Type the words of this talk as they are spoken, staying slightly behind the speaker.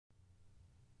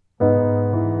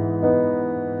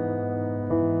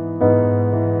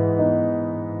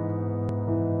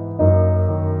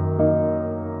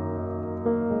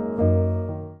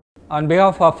On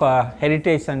behalf of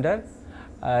Heritage Center,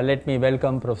 let me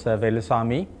welcome Professor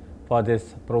Veluswamy for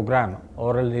this program,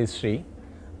 Oral History,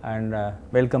 and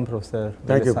welcome Professor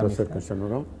Thank you, Veluswamy, Professor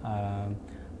Shunmugam.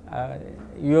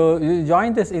 You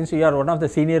joined this institute, you are one of the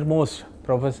senior most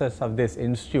professors of this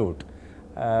institute.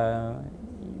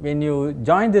 When you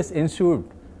joined this institute,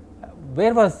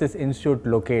 where was this institute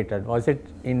located? Was it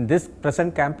in this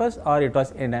present campus or it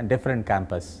was in a different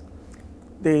campus?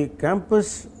 The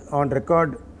campus on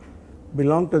record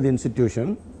belonged to the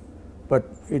institution, but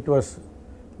it was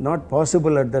not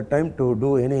possible at that time to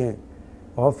do any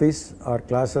office or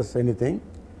classes, anything.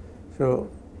 So,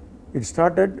 it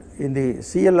started in the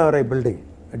CLRI building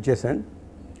adjacent.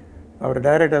 Our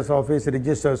director's office,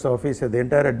 registrar's office, the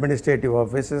entire administrative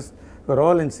offices were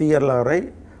all in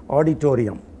CLRI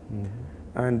auditorium.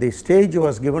 And the stage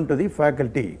was given to the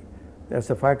faculty as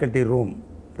a faculty room.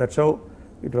 That's how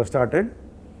it was started.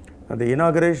 And the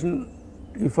inauguration,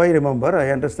 if I remember,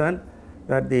 I understand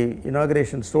that the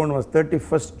inauguration stone was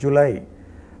 31st July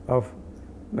of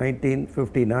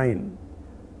 1959.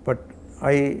 But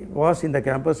I was in the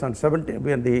campus on 17th,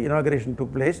 when the inauguration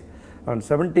took place on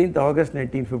 17th August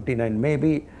 1959.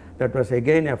 Maybe that was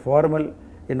again a formal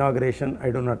inauguration,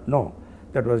 I do not know.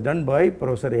 That was done by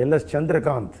Professor L.S.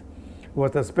 Chandrakant, who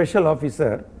was a special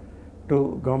officer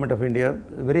to Government of India,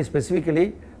 very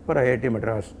specifically for IIT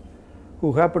Madras,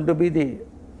 who happened to be the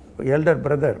elder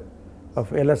brother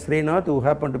of L.S. Srinath, who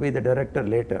happened to be the director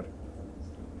later.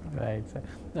 Right.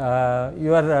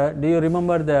 Do you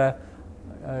remember the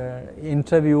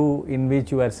interview in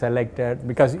which you were selected?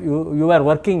 Because you were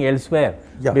working elsewhere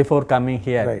before coming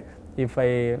here. Right. If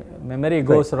memory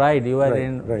goes right, you were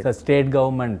in the state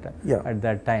government at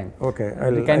that time. Okay.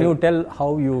 Can you tell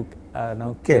how you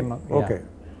now came up? Okay.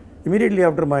 Immediately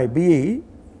after my BE,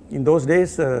 in those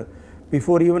days,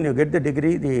 before even you get the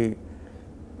degree, the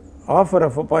offer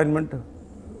of appointment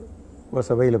was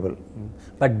available.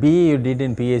 But BE you did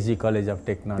in PhD College of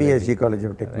Technology. PhD College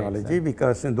of Technology,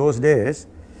 because in those days,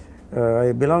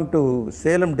 I belonged to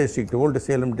Salem district, old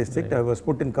Salem district. I was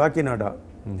put in Kakinada.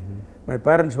 My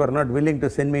parents were not willing to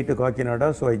send me to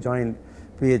Kakinada, so I joined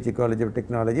PhD College of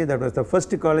Technology. That was the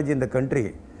first college in the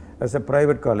country as a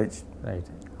private college. Right.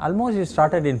 Almost you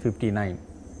started in 59.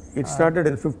 It started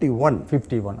in 51.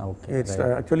 51, okay. It's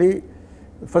actually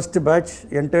first batch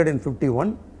entered in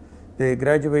 51. They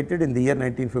graduated in the year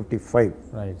 1955.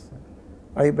 Right, sir.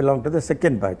 I belonged to the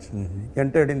second batch.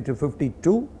 Entered into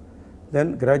 52,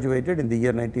 then graduated in the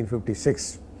year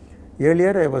 1956.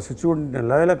 Earlier, I was a student in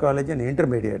Loyola College in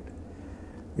intermediate.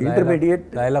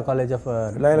 Loyola College of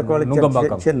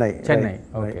Nungambakkam. Chennai.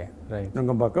 Okay, right.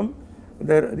 Nungambakkam.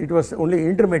 There, it was only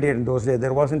intermediate in those days.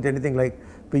 There wasn't anything like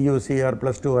PUC or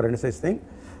 +2 or any such thing.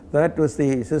 That was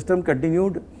the system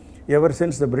continued ever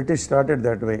since the British started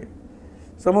that way.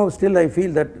 Somehow still I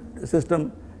feel that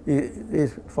system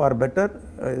is far better,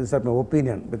 is my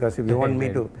opinion, because if you want me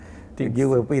to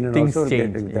give opinion also,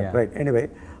 change, that. Right. Anyway,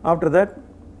 after that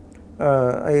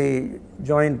I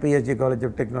joined PhD College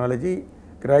of Technology,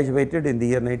 graduated in the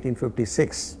year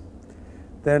 1956.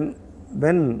 Then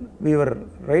when we were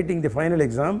writing the final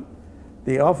exam,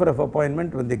 the offer of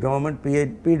appointment when the government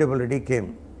PWD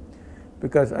came,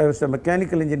 because I was a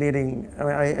mechanical engineering,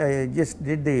 I just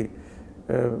did the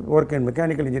work in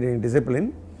mechanical engineering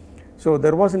discipline. So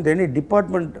there wasn't any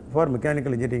department for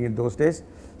mechanical engineering in those days.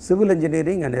 Civil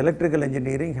engineering and electrical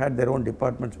engineering had their own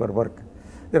departments for work.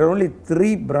 There are only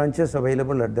 3 branches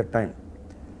available at that time: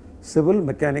 civil,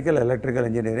 mechanical, electrical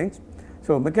engineering.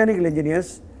 So mechanical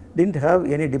engineers didn't have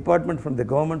any department from the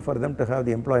government for them to have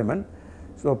the employment.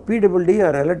 So PWD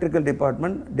or electrical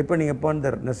department, depending upon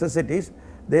their necessities,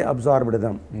 they absorbed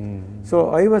them.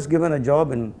 So I was given a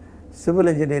job in civil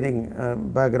engineering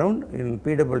background in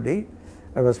PWD.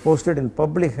 I was posted in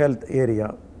public health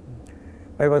area.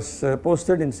 I was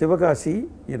posted in Sivakasi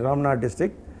in Ramnath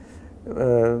district,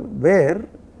 where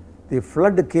the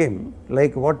flood came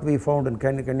like what we found in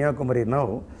Kanyakumari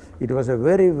now. It was a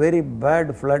very, very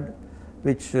bad flood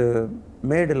which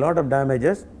made a lot of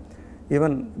damages.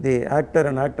 Even the actor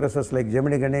and actresses like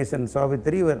Gemini Ganesh and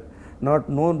Savitri were not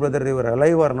known whether they were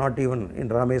alive or not, even in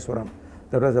Rameswaram.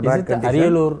 That was a bad condition. Is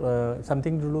it Ariyalur,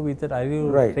 something to do with the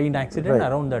Ariyalur train accident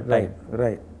around that time?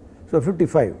 Right. So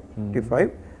 55.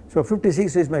 So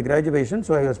 56 is my graduation,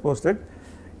 so I was posted.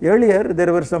 Earlier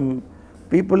there were some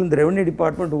people in the revenue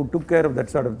department who took care of that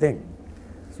sort of thing.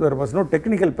 So there was no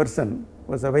technical person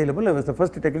was available. I was the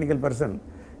first technical person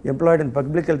employed in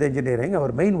public health engineering.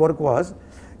 Our main work was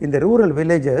in the rural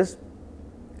villages.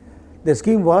 The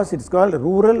scheme was, it's called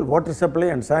Rural Water Supply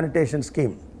and Sanitation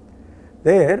Scheme.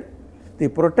 There, the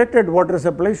protected water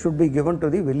supply should be given to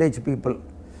the village people.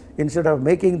 instead of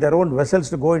making their own vessels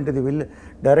to go into the well,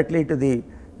 directly to the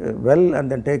well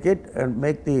and then take it and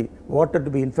make the water to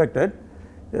be infected,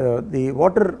 the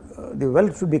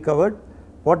well should be covered,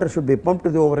 water should be pumped to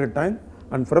the overhead tank,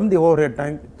 and from the overhead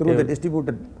tank through the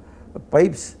distributed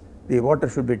pipes, the water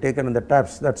should be taken in the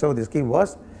taps. That is how the scheme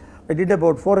was. I did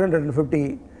about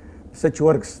 450 such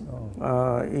works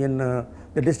in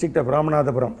the district of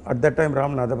Ramanathapuram. At that time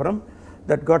Ramanathapuram,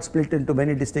 that got split into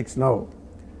many districts now.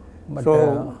 But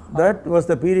so that was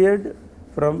the period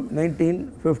from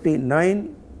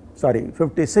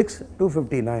 56 to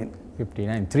 59.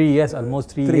 59, 3 years,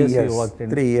 almost 3 years you worked in.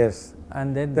 3 years.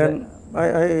 And then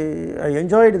I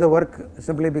enjoyed the work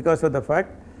simply because of the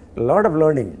fact a lot of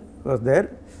learning was there.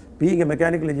 Being a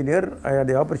mechanical engineer, I had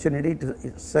the opportunity to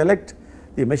select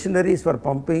the machineries for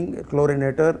pumping,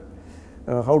 chlorinator,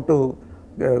 how to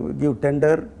give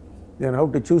tender, then how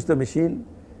to choose the machine.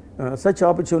 Such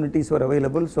opportunities were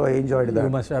available, so I enjoyed that. You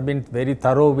must have been very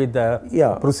thorough with the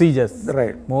procedures,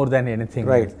 more than anything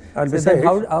else. And so besides,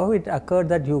 how it occurred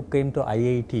that you came to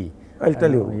IIT? I'll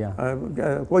tell you.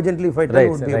 Cogently, if I tell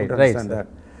you, would be able to understand that.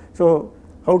 So,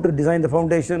 how to design the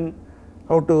foundation,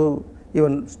 how to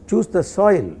even choose the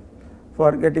soil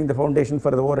for getting the foundation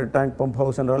for the overhead tank, pump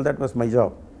house and all that was my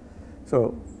job.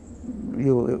 So,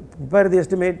 you prepare the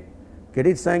estimate, get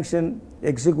it sanctioned,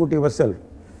 execute yourself.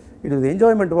 The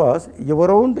enjoyment was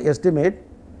your own estimate,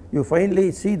 you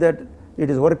finally see that it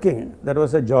is working, that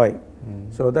was a joy.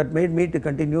 So, that made me to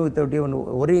continue without even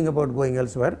worrying about going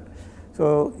elsewhere.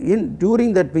 So,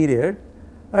 during that period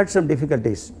I had some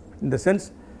difficulties, in the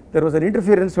sense there was an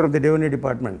interference from the revenue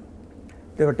department.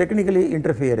 They were technically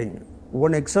interfering.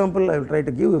 One example I will try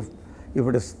to give if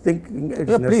it is thinking it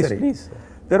is necessary. Please.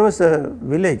 There was a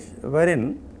village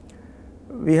wherein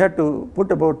we had to put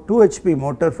about 2 HP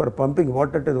motor for pumping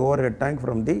water to the overhead tank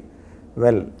from the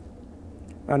well.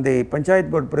 And the Panchayat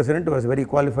board president was a very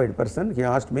qualified person. He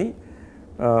asked me,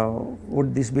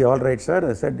 would this be all right, sir?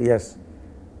 I said yes.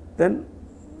 Then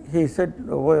he said,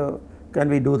 oh, can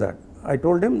we do that? I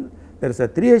told him there is a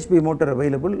 3 HP motor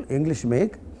available, English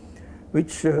make,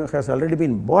 which has already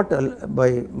been bought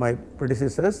by my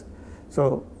predecessors.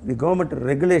 So, the government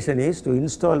regulation is to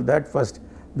install that first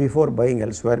before buying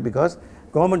elsewhere, because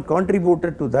government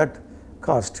contributed to that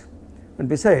cost, and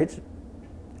besides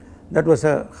that was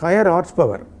a higher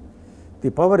horsepower. The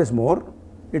power is more,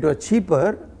 it was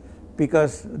cheaper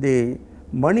because the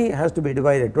money has to be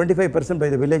divided 25% by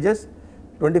the villages,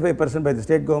 25% by the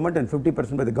state government and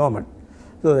 50% by the government.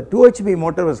 So, the 2 HP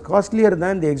motor was costlier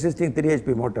than the existing 3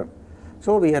 HP motor.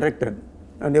 So, we erected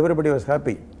and everybody was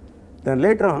happy. Then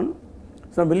later on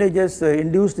some villages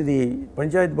induced the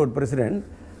Panchayat board president,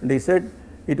 and he said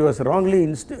it was wrongly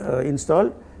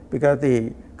installed because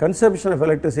the consumption of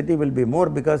electricity will be more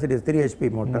because it is 3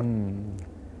 HP motor.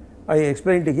 I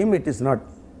explained to him it is not.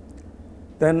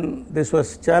 Then this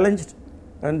was challenged,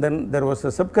 and then there was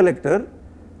a sub-collector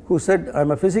who said, I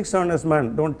am a physics honest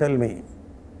man, don't tell me.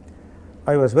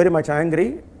 I was very much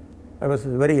angry, I was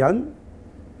very young,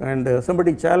 and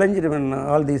somebody challenged when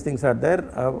all these things are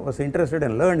there. I was interested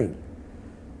in learning.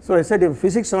 So, I said if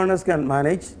physics honest can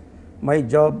manage, my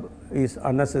job is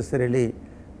unnecessarily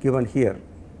given here.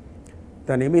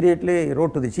 Then immediately I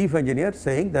wrote to the chief engineer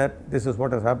saying that this is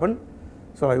what has happened.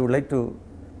 So, I would like to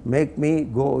make me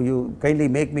go, you kindly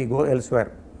make me go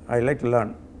elsewhere. I like to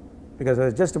learn, because I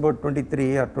was just about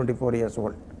 23 or 24 years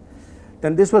old.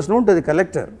 Then this was known to the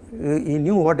collector. He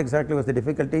knew what exactly was the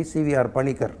difficulty, CVR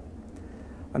Panikar.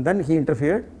 And then he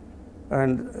interfered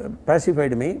and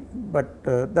pacified me, but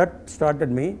that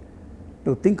started me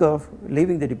to think of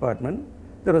leaving the department.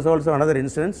 There was also another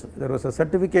instance. There was a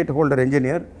certificate holder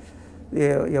engineer.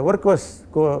 Your work was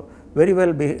very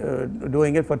well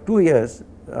doing it for 2 years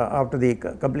after the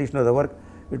completion of the work.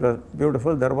 It was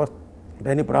beautiful. There was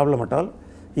any problem at all.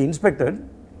 He inspected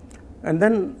and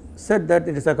then said that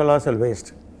it is a colossal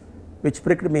waste, which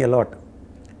pricked me a lot.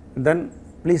 And then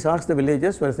please ask the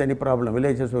villagers was there any problem.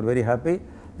 Villagers were very happy.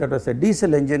 That was a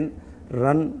diesel engine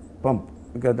run pump,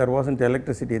 because there was not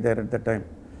electricity there at that time.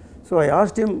 So, I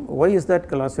asked him, why is that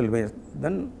colossal waste?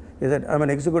 Then he said, I am an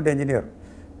executive engineer,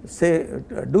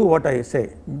 do what I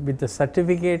say. With the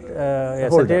certificate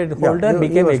holder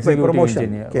became executive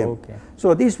engineer. Okay.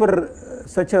 So, these were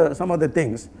some of the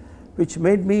things which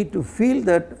made me to feel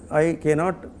that I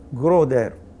cannot grow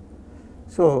there.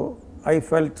 So, I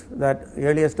felt that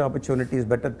earliest opportunity is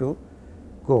better to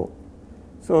go.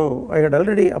 So, I had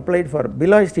already applied for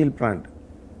Billai steel plant.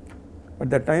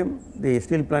 At that time the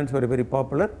steel plants were very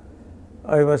popular.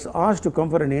 I was asked to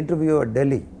come for an interview at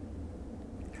Delhi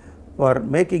for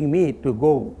making me to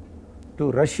go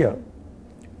to Russia.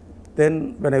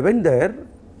 Then when I went there,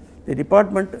 the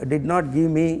department did not give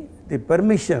me the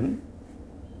permission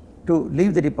to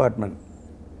leave the department,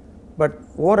 but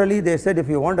orally they said if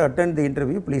you want to attend the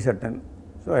interview, please attend.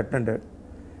 So I attended.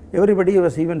 Everybody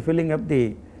was even filling up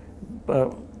the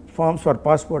forms for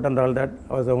passport and all that.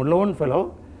 I was a lone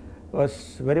fellow,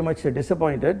 was very much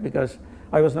disappointed because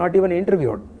I was not even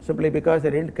interviewed, simply because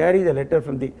they didn't carry the letter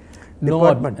from the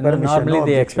department. Permission, normally no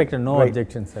they objection. expected no Right.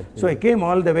 objections. So I came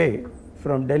all the way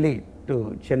from Delhi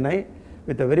to Chennai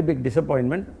with a very big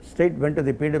disappointment. Straight went to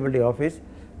the PWD office,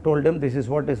 told them this is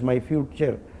what is my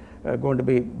future going to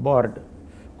be barred.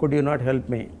 Could you not help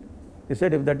me? He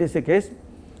said, if that is the case,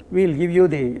 we will give you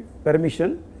the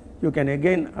permission. You can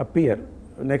again appear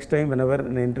next time whenever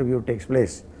an interview takes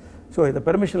place. So the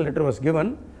permission letter was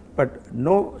given, but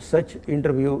no such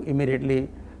interview immediately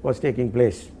was taking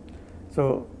place.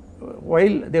 So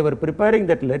while they were preparing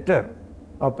that letter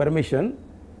of permission,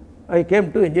 I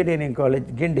came to Engineering College,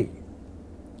 Gindi,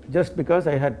 just because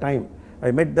I had time.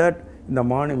 I met that in the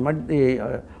morning, met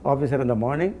the officer in the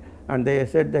morning, and they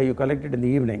said that you collected in the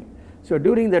evening. So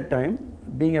during that time,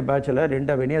 being a bachelor, I didn't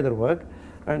have any other work,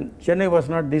 and Chennai was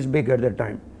not this big at that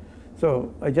time.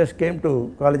 So I just came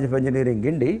to College of Engineering,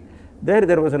 Gindi.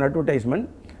 There was an advertisement.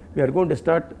 We are going to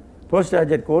start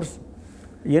postgraduate course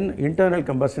in internal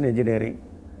combustion engineering.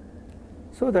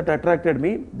 So that attracted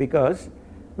me, because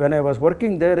when I was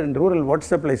working there in rural water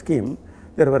supply scheme,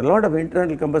 there were a lot of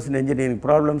internal combustion engineering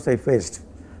problems I faced,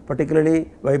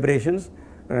 particularly vibrations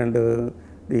and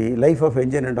the life of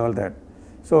engine and all that.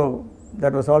 So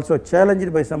that was also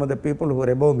challenged by some of the people who were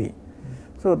above me.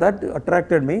 So that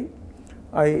attracted me.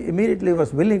 I immediately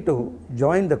was willing to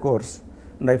join the course,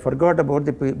 and I forgot about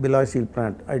the Biloy Steel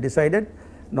plant. I decided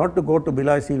not to go to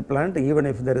Biloy Steel plant even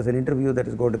if there is an interview that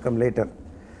is going to come later.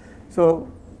 So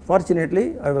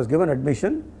fortunately, I was given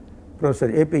admission. Professor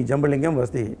A.P. Jambalingam was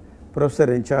the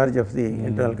professor in charge of the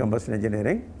internal combustion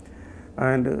engineering,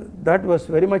 and that was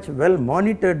very much well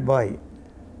monitored by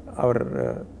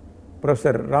our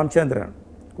Professor Ramchandran,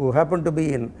 who happened to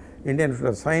be in Indian Institute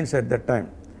of Science at that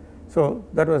time. So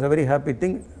that was a very happy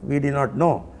thing. We did not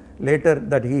know later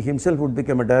that he himself would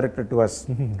become a director to us.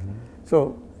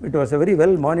 So it was a very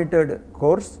well monitored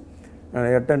course, and I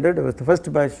attended. I was the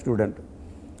first batch student.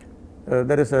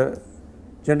 There is a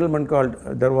gentleman called,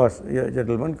 there was a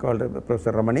gentleman called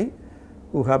Professor Ramani,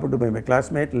 who happened to be my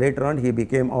classmate. Later on, he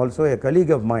became also a colleague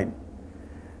of mine.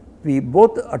 We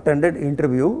both attended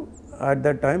interview at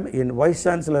that time in Vice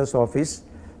Chancellor's office.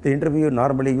 The interview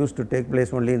normally used to take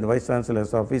place only in the Vice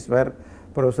Chancellor's office, where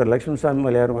Professor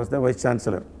Veluswamy was the Vice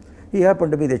Chancellor. He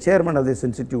happened to be the chairman of this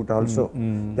institute also.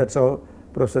 That's how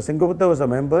Professor Singupta was a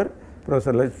member,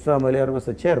 Professor Veluswamy was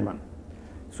the chairman.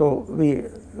 So we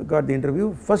got the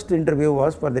interview. First interview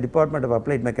was for the Department of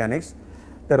Applied Mechanics.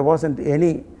 There wasn't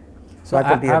any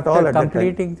faculty at all at that time. After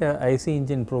completing the IC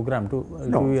engine program,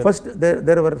 first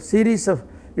there were series of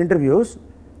interviews.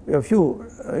 A few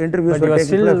interviews were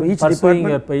taking place for each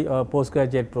department. Pursuing a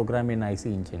postgraduate program in IC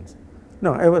engines?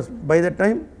 No, I was by that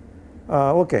time.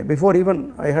 Okay, before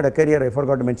even I had a career, I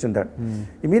forgot to mention that.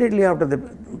 Immediately after the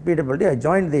PWD, I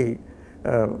joined the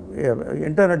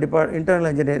internal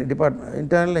engineering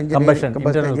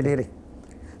combustion engineering,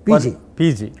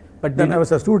 PG. But then I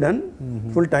was a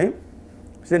student full time,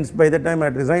 since by the time I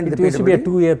had resigned the PWD. It used to be a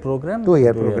 2-year program?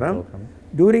 2-year program.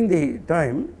 During the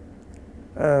time,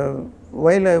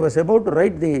 while I was about to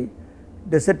write the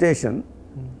dissertation,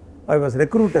 I was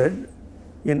recruited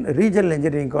in Regional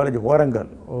Engineering College, Warangal,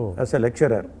 as a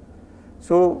lecturer.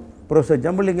 So Professor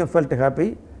Jambalingam felt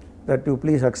happy that you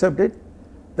please accept it.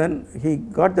 Then he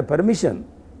got the permission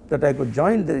that I could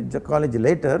join the college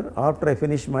later after I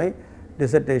finished my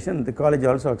dissertation. The college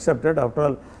also accepted. After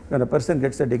all, when a person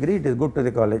gets a degree, it is good to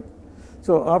the college.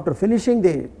 So after finishing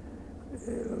the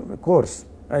course,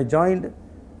 I joined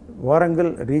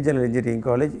Warangal Regional Engineering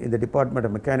College in the Department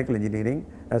of Mechanical Engineering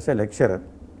as a lecturer.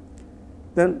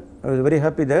 Then I was very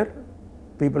happy there.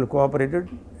 People cooperated.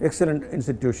 Excellent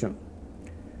institution.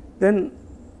 Then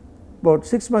about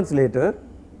 6 months later,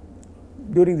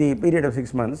 during the period of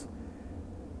 6 months,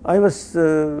 I was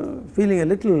feeling a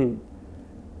little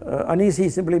uneasy,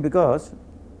 simply because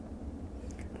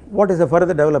what is the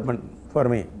further development for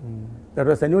me? That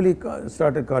was a newly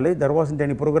started college. There wasn't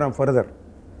any program further.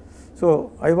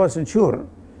 So I wasn't sure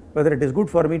whether it is good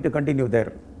for me to continue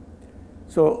there.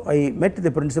 So I met the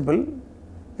principal.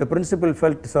 The principal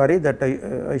felt sorry that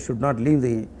I should not leave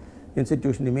the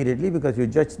institution immediately, because you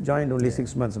just joined only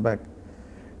 6 months back.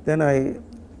 Then I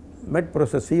met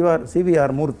Professor C.V.R.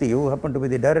 Murthy, who happened to be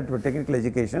the Director of Technical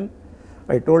Education.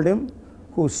 I told him,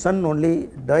 whose son only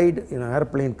died in an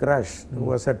airplane crash, who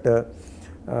was at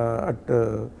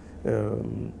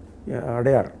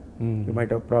Adayar. You might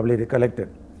have probably recollected.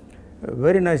 A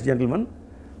very nice gentleman,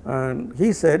 and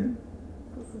he said,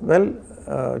 well,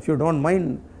 if you don't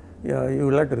mind, you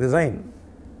will have to resign,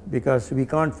 because we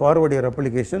can't forward your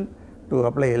application to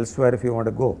apply elsewhere if you want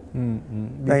to go.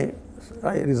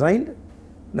 I resigned.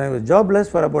 I was jobless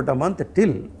for about a month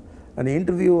till an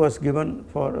interview was given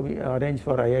for, arranged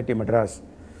for IIT Madras.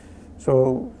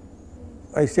 So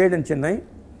I stayed in Chennai.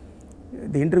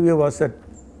 The interview was at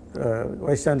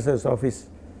Vice Chancellor's office,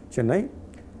 Chennai.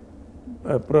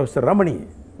 Professor Ramani,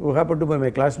 who happened to be my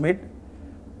classmate,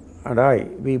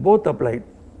 and we both applied.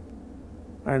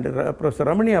 And Professor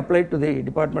Ramani applied to the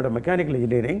Department of Mechanical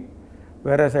Engineering,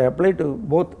 whereas I applied to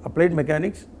both Applied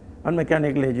Mechanics and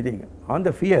Mechanical Engineering. On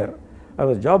the fear, I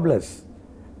was jobless,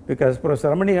 because Professor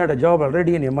Ramani had a job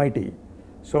already in MIT.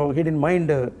 So he didn't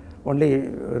mind only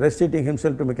restricting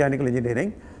himself to Mechanical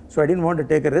Engineering. So I didn't want to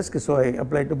take a risk, so I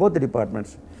applied to both the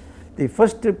departments. The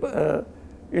first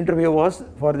interview was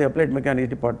for the Applied Mechanics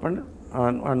department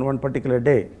on one particular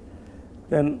day.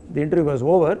 Then the interview was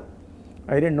over.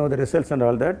 I didn't know the results and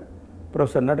all that.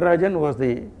 Professor Natarajan was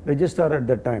the registrar at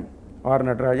that time, R.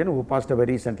 Natarajan, who passed away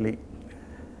recently.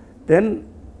 Then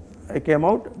I came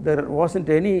out, there wasn't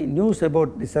any news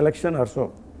about the selection or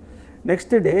so. Next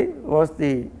day was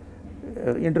the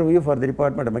interview for the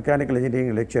Department of Mechanical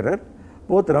Engineering lecturer.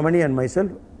 Both Ramani and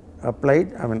myself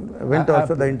applied, went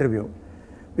also the interview.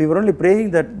 We were only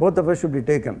praying that both of us should be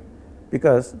taken,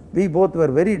 because we both were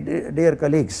very dear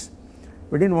colleagues.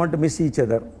 We didn't want to miss each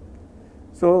other.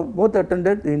 So both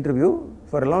attended the interview.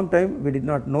 For a long time we did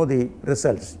not know the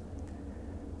results.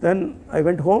 Then I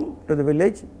went home to the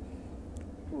village.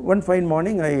 One fine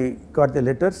morning I got the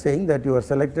letter saying that you are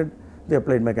selected the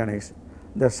Applied Mechanics.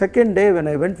 The second day when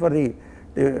I went for the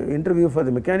interview for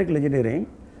the Mechanical Engineering,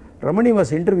 Ramani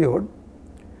was interviewed.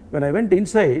 When I went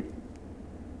inside,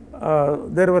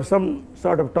 there were some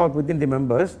sort of talk within the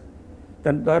members.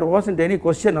 Then there wasn't any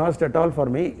question asked at all for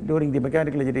me during the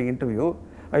Mechanical Engineering interview.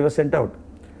 I was sent out.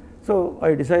 So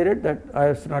I decided that I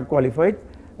was not qualified,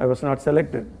 I was not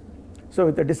selected. So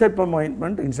with a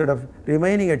disappointment, instead of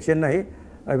remaining at Chennai,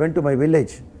 I went to my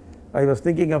village. I was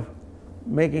thinking of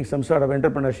making some sort of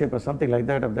entrepreneurship or something like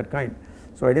that of that kind.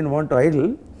 So I didn't want to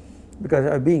idle,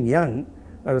 because being young,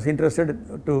 I was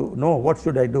interested to know what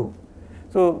should I do.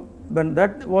 So when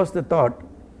that was the thought,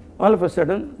 all of a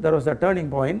sudden there was a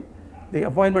turning point. The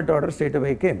appointment order straight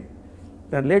away came.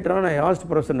 Then later on I asked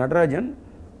Professor Natarajan,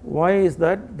 why is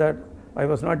that I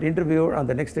was not interviewed on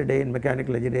the next day in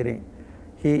Mechanical Engineering.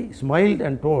 He smiled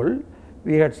and told,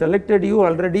 we had selected you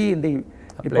already in the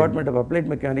Department of Applied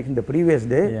Mechanics in the previous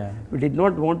day. Yeah. We did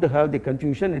not want to have the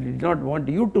confusion, and did not want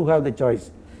you to have the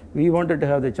choice. We wanted to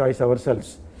have the choice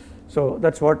ourselves. So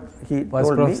that's what he was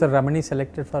told Professor me. Ramani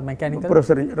selected for mechanical?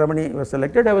 Professor Ramani was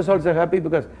selected. I was also happy,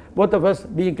 because both of us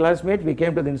being classmates, we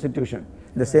came to the institution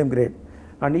in the same grade.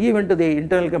 And he went to the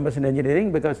internal combustion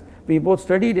engineering, because we both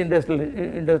studied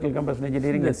industrial combustion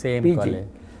engineering in the same PG. college.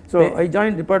 So I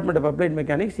joined Department of Applied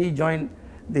Mechanics. He joined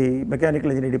the Mechanical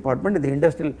Engineering Department in the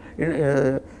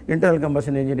internal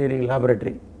combustion engineering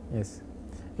laboratory. Yes,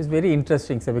 it's very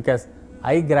interesting, sir, because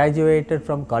I graduated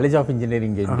from College of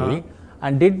Engineering Generally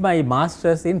and did my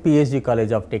masters in PhD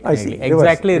College of Technology.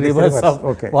 Exactly reverse of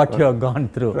what you have gone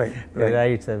through.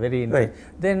 Right, sir, very interesting.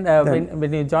 Then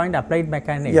when you joined Applied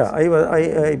Mechanics,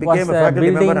 I became a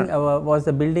faculty member. Was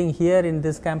the building here in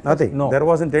this campus? Nothing. No, there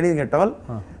wasn't anything at all.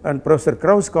 And Professor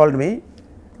Krauss called me.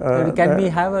 Can we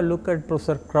have a look at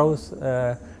Professor Krauss?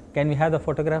 Can we have the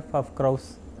photograph of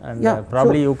Krauss? And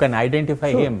probably you can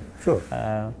identify him. Sure.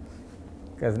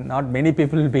 Because not many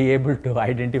people will be able to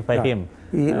identify him.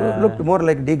 He looked more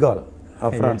like de Gaulle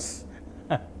of France.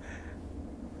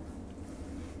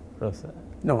 Professor.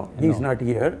 No, he is not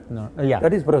here. No.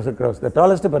 That is Professor Krauss, the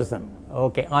tallest person.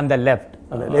 Okay, on the left.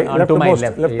 To my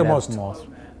left. Leftmost.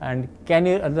 And can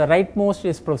you, the rightmost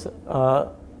is Professor?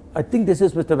 I think this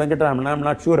is Mr. Venkataraman. I am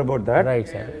not sure about that. Right,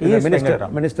 sir. He is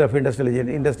Minister of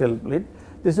Industrial Fleet.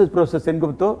 This is Professor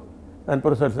Sengupta and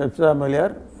Professor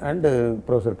Veluswamy and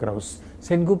Professor Krauss.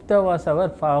 Sengupta was our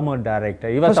former director.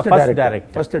 He was the first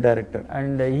director. First director.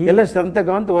 And L.S.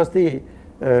 Santakant was the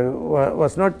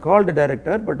was not called a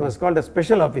director, but was called a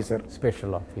special officer.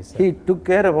 Special officer. He took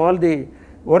care of all the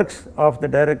works of the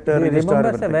director. Do you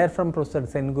remember, sir, where from Professor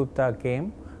Sengupta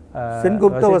came?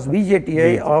 Sengupta was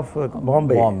VJTI of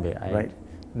Bombay. Right.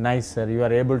 Nice, sir. You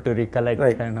are able to recollect.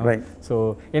 Right.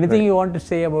 So, anything you want to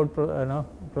say about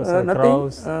Professor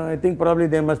Krauss? I think probably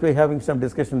they must be having some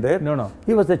discussion there. No.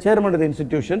 He was the chairman of the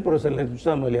institution, Professor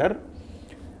Veluswamy,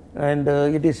 and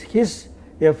it is his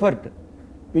effort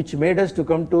which made us to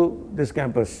come to this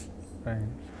campus. Right.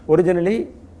 Originally,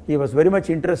 he was very much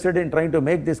interested in trying to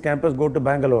make this campus go to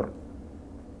Bangalore.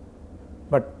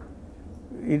 But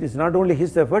it is not only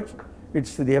his efforts, it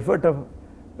is the effort of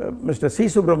Mr. C.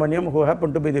 Subramaniam, who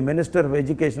happened to be the Minister of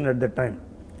Education at that time.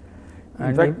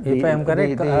 In fact, if I am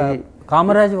correct,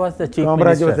 Kamaraj was the Chief Minister.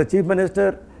 Kamaraj was the Chief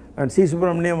Minister and C.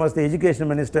 Subramaniam was the Education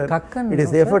Minister. Kakkan, it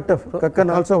is the effort of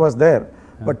Kakkan also was there,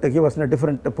 but he was in a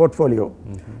different portfolio.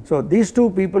 So these two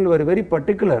people were very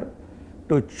particular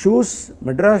to choose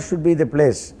Madras should be the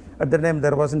place. At the time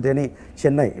there wasn't any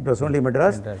Chennai, it was only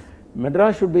Madras.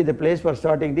 Madras should be the place for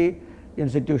starting the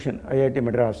institution, IIT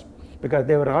Madras, because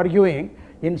they were arguing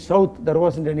in South there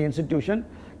wasn't any institution.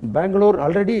 Bangalore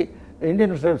already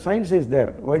Indian Institute of Science is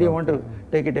there. Why do you want to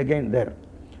take it again there?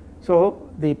 So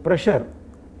the pressure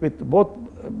with both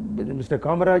Mr.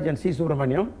 Kamaraj and C.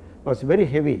 Subramaniam was very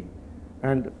heavy,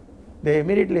 and they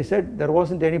immediately said there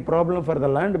wasn't any problem for the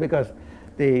land because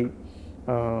the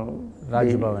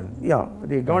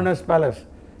the governor's palace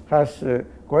has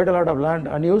quite a lot of land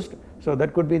unused, so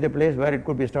that could be the place where it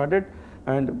could be started,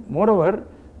 and moreover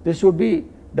this should be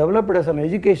developed as an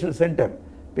education center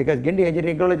because Guindy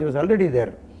Engineering College was already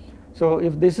there. So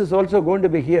if this is also going to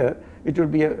be here, it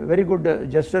would be a very good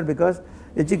gesture because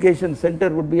education center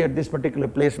would be at this particular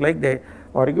place like they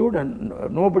argued, and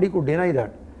nobody could deny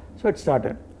that. So it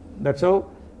started. That's how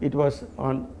it was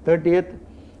on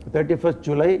 31st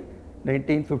July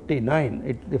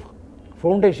 1959. The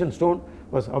foundation stone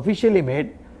was officially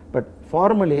made, but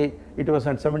formally it was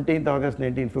on 17th August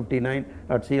 1959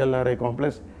 at CLRI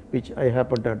complex, which I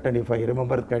happened to attend, if I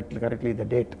remember correctly the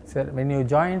date. Sir, when you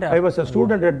joined, I was a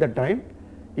student at that time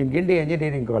in Guindy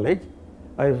Engineering College.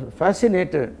 I was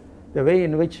fascinated the way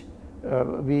in which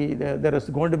there is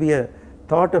going to be a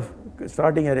thought of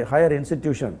starting a higher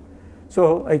institution.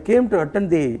 So I came to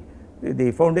attend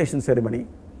the foundation ceremony.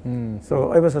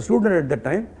 So I was a student at that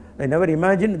time. I never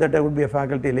imagined that I would be a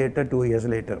faculty later, 2 years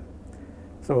later.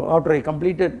 So after I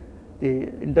completed the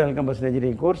internal combustion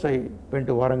engineering course, I went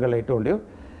to Warangal, I told you.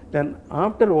 Then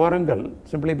after Warangal,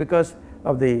 simply because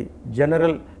of the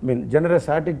generous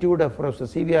attitude of Professor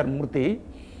C.V.R. Murthy,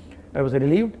 I was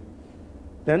relieved.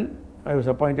 Then I was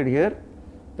appointed here.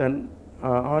 Then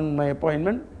on my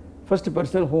appointment, first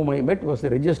person whom I met was the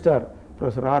registrar,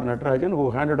 Professor R. Natarajan,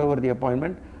 who handed over the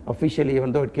appointment officially,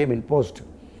 even though it came in post.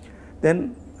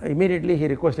 Then immediately he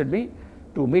requested me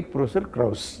to meet Professor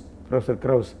Krauss. Professor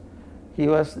Krauss, he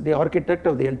was the architect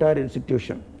of the entire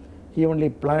institution. He only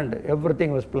planned,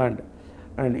 everything was planned.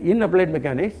 And in applied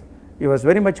mechanics, he was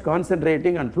very much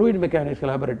concentrating on fluid mechanics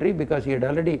laboratory because he had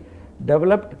already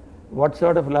developed what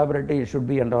sort of laboratory it should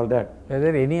be and all that. Were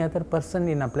there any other person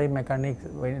in applied mechanics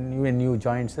when you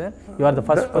joined, sir? You are the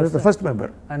first person? I was the first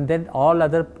member. And then all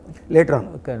other? Later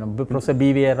on. Professor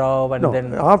B.V. Rao and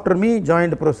then? After me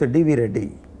joined Professor D.V.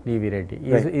 Reddy. D.V. Reddy.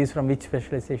 Right. He is from which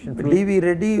specialization? D.V.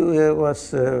 Reddy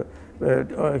was,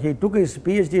 he took his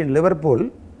PhD in Liverpool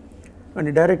and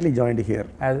he directly joined here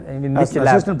as an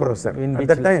assistant professor. At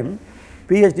that time,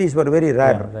 PhDs were very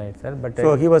rare. Yeah, right, sir. But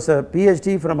so he was a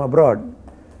PhD from abroad,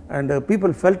 and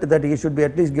people felt that he should be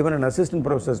at least given an assistant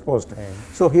professor's post. Right.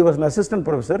 So he was an assistant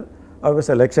professor, I was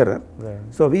a lecturer. Right.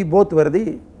 So we both were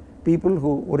the people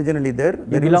who originally there.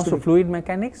 He belongs to fluid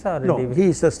mechanics or? No, he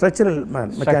is a structural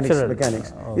man, mechanics.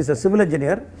 Okay. He is a civil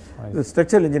engineer with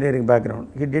structural engineering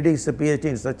background. He did his PhD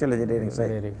in structural engineering side.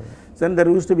 Very good. Then there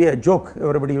used to be a joke,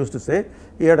 everybody used to say,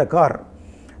 he had a car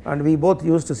and we both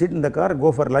used to sit in the car,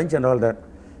 go for lunch and all that.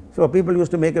 So people used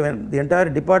to make, the entire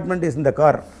department is in the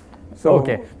car. So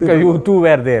okay, because you two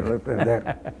were there.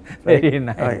 Very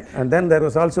nice. Right. And then there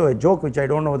was also a joke which I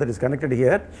don't know whether it is connected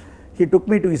here. He took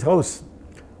me to his house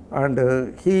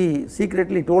and he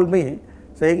secretly told me,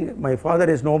 saying, my father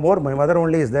is no more, my mother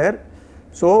only is there,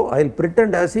 so I will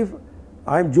pretend as if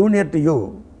I am junior to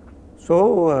you.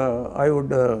 So I would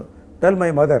tell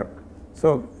my mother,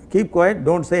 so keep quiet,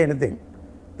 don't say anything.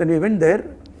 Then we went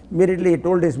there, immediately he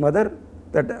told his mother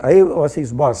that I was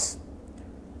his boss.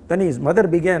 Then his mother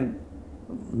began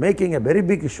making a very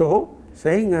big show,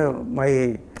 saying,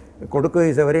 my Koduko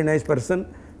is a very nice person,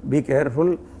 be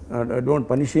careful, don't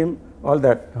punish him, all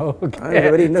that. Okay.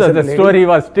 Very so the story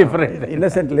was different.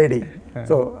 Innocent lady.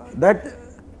 So that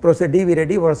Professor D.V.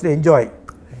 Reddy was to enjoy.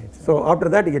 So after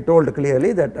that he told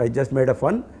clearly that I just made a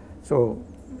fun. So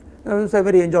it was a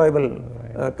very enjoyable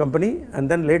company. And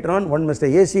then later on one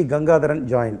Mr. A.C. Gangadharan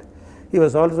joined. He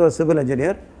was also a civil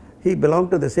engineer. He belonged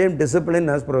to the same discipline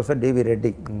as Professor D.V.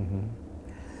 Reddy.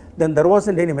 Then there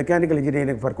wasn't any mechanical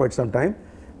engineering for quite some time.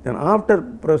 Then after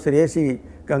Professor A.C.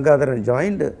 Gangadharan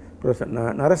joined, Professor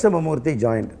Narasimha Murthy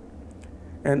joined.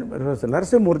 And Professor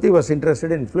Narasimha Murthy was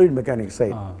interested in fluid mechanics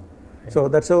side. So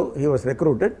that's how he was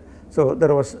recruited. So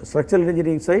there was structural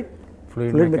engineering side,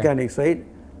 fluid mechanics side.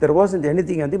 There wasn't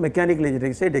anything on the mechanical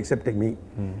engineering side excepting me,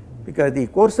 because the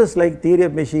courses like theory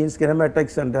of machines,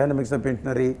 kinematics and dynamics of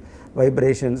machinery,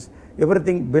 vibrations,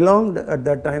 everything belonged at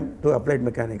that time to applied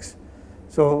mechanics.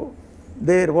 So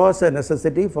there was a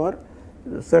necessity for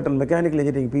certain mechanical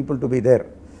engineering people to be there.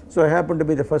 So I happened to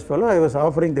be the first fellow. I was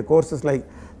offering the courses like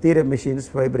theory of machines,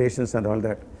 vibrations and all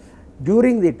that.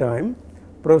 During the time,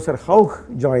 Professor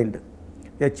Haug joined,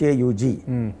 H-A-U-G.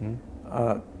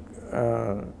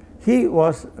 He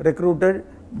was recruited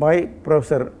by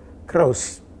Professor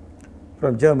Krauss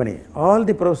from Germany. All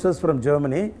the professors from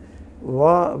Germany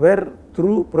were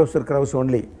through Professor Krauss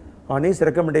only. On his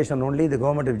recommendation only, the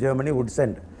government of Germany would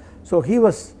send. So he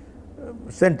was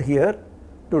sent here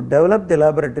to develop the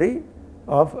laboratory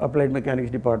of applied mechanics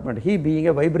department, he being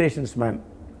a vibrations man.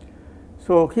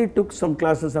 So he took some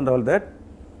classes and all that,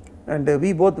 and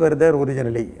we both were there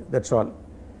originally, that's all.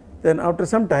 Then after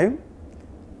some time,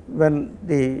 when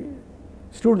the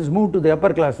students moved to the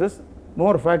upper classes,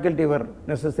 more faculty were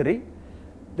necessary.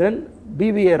 Then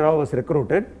B.V.A. Rao was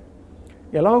recruited.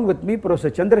 Along with me, Professor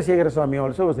Veluswamy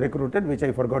also was recruited, which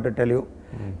I forgot to tell you.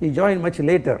 He joined much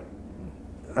later.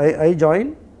 I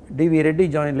joined, D.V. Reddy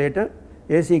joined later,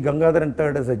 A.C. Gangadharan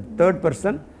third as a third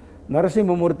person,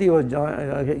 Narasimhamurthy was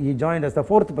he joined as the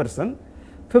fourth person.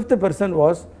 Fifth person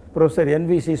was Professor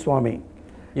N.V.C. Swamy.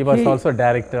 He was also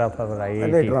director of our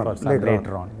IIT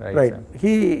later on. Right.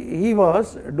 He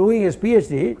was doing his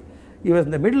PhD. He was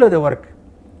in the middle of the work.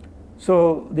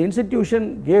 So the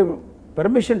institution gave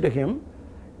permission to him.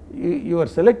 You were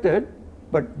selected,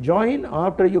 but join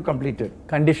after you completed.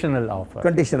 Conditional offer.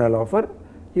 Conditional offer.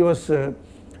 He was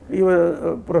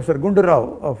Professor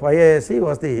Gundurao of IISc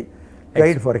was the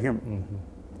guide for him.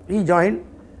 He joined,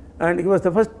 and he was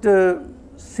the first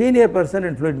senior person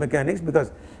in fluid mechanics,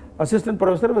 because assistant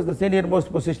professor was the senior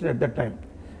most position at that time.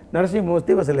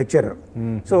 Narasimhamurthy was a lecturer.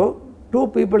 So two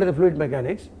people in the fluid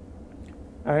mechanics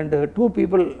and two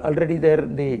people already there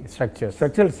in the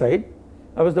structural side.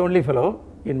 I was the only fellow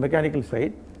in mechanical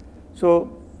side.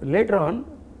 So later on,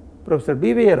 Professor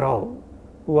B.V.A. Rao,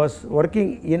 who was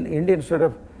working in Indian Institute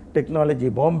of Technology,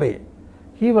 Bombay,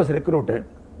 he was recruited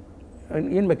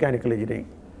in mechanical engineering.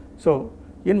 So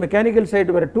in mechanical side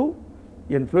there were two,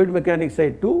 in fluid mechanics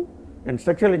side two, and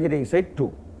structural engineering side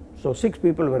two. So 6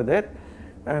 people were there,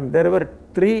 and there were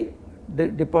 3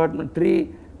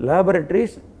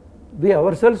 laboratories. We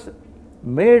ourselves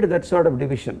made that sort of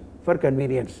division for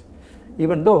convenience,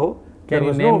 even though there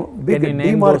was no big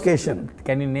demarcation.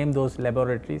 Can you name those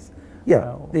laboratories?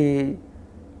 Yeah, the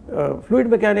fluid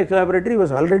mechanics laboratory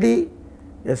was already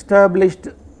established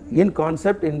in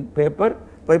concept in paper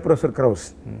by Professor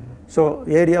Krauss. So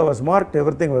area was marked,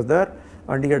 everything was there,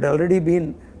 and he had already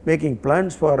been making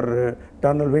plans for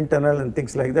tunnel, wind tunnel and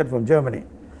things like that from Germany.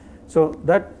 So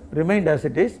that remained as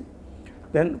it is.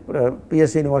 Then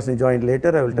P.S. Srinivasan joined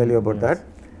later, I will tell you about that.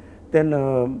 Then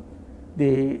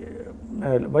the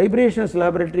vibrations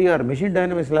laboratory or machine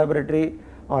dynamics laboratory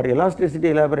or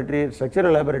elasticity laboratory,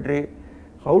 structural laboratory,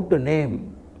 how to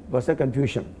name was a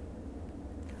confusion.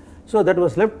 So that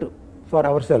was left for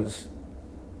ourselves.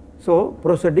 So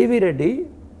Professor D.V. Reddy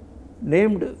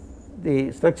named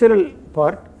the structural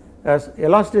part as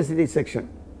elasticity section.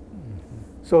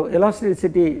 So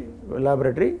elasticity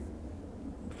laboratory,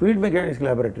 fluid mechanics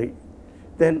laboratory.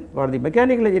 Then for the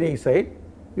mechanical engineering side,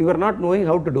 we were not knowing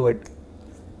how to do it.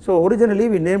 So originally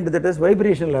we named that as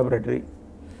vibration laboratory.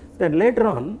 Then later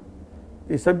on,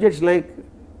 the subjects like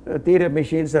theory of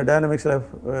machines, dynamics of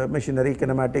machinery,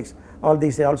 kinematics, all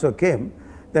these also came.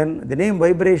 Then the name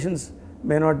vibrations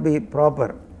may not be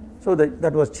proper. So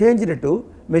that was changed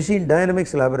to machine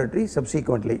dynamics laboratory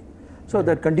subsequently. So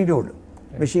that continued.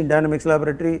 Machine dynamics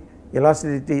laboratory,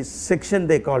 elasticity section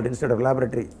they called instead of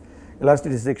laboratory.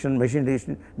 Elasticity section,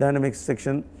 machine dynamics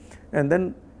section, and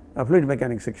then a fluid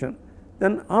mechanics section.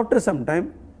 Then after some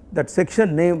time, that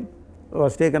section name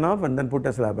was taken off and then put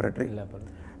as laboratory.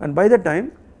 And by that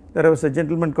time, there was a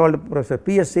gentleman called Professor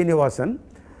P.S. Srinivasan,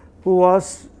 who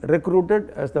was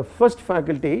recruited as the first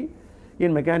faculty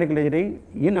in mechanical engineering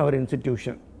in our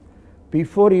institution,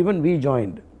 before even we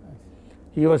joined.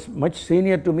 He was much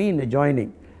senior to me in the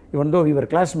joining, even though we were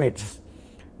classmates.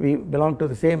 We belonged to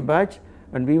the same batch,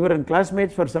 and we were in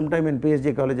classmates for some time in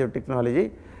PSG College of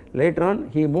Technology. Later on,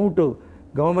 he moved to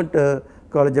Government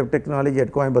College of Technology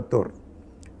at Coimbatore.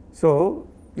 So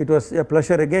it was a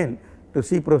pleasure again to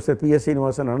see Professor P.S.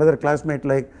 Srinivasan, another classmate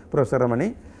like Professor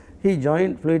Ramani. He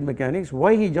joined fluid mechanics.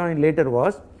 Why he joined later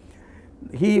was,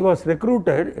 he was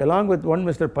recruited along with one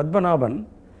Mr. Padmanabhan.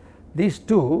 These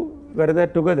two were there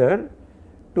together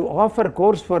to offer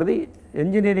course for the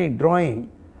engineering drawing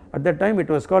At that time it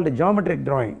was called a geometric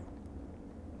drawing.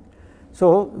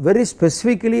 So very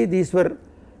specifically these were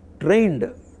trained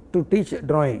to teach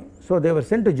drawing. So they were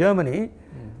sent to Germany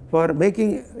for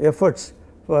making efforts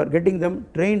for getting them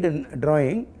trained in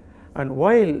drawing, and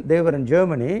while they were in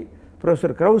Germany,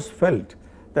 Professor Krauss felt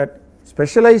that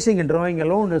specializing in drawing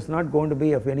alone is not going to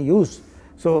be of any use.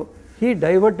 So he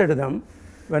diverted them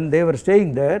when they were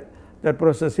staying there, that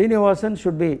Professor Srinivasan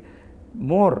should be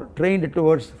more trained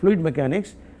towards fluid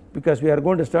mechanics, because we are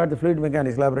going to start the fluid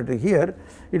mechanics laboratory here.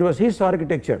 It was his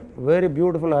architecture, very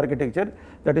beautiful architecture.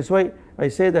 That is why I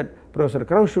say that Professor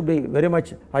Krauss should be very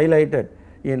much highlighted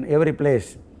in every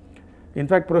place. In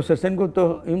fact, Professor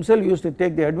Sengupta himself used to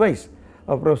take the advice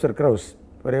of Professor Krauss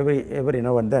for every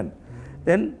now and then.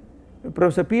 Then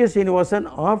Professor P.S.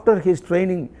 Srinivasan, after his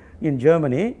training in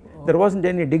Germany, there wasn't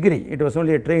any degree, it was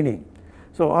only a training.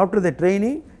 So after the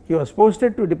training, he was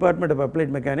posted to Department of Applied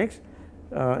Mechanics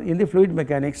in the fluid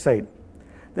mechanics side.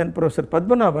 Then Professor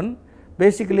Padmanabhan,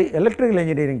 basically electrical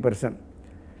engineering person,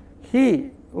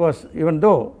 he was, even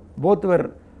though both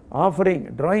were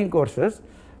offering drawing courses,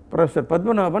 Professor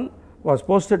Padmanabhan was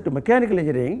posted to mechanical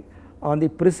engineering on the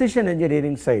precision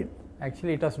engineering side.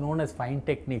 Actually, it was known as fine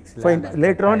techniques lab.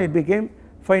 Later on it became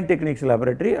fine techniques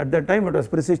laboratory. At that time it was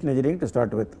precision engineering to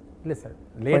start with. Yes, sir.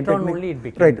 Later on only it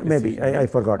became right, maybe I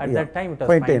forgot. At that time it was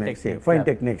fine techniques. Yeah, fine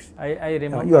techniques. I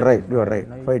remember. You are right.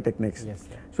 Fine techniques. Yes,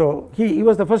 sir. So he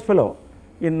was the first fellow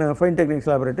in fine techniques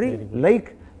laboratory.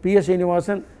 Like P.S.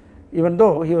 Srinivasan, even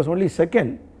though he was only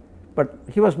second, but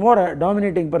he was more a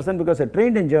dominating person because he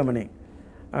trained in Germany,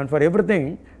 and for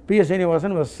everything P.S.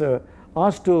 Srinivasan was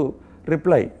asked to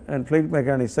reply. And fluid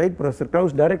mechanics side, Professor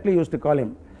Krauss directly used to call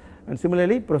him, and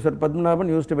similarly Professor Padmanabhan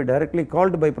used to be directly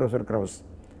called by Professor Krauss,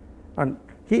 and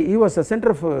he was the center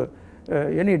of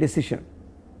any decision.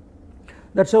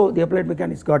 That's how the applied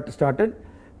mechanics got started.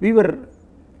 We were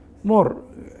more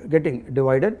getting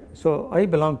divided, so I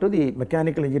belong to the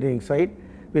mechanical engineering side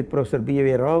with Professor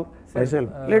B.A. Rao, myself.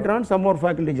 Later on some more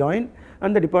faculty joined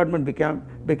and the department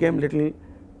became little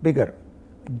bigger.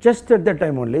 Just at that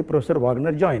time only Professor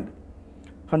Wagner joined,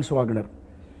 Hans Wagner.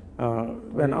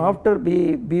 When after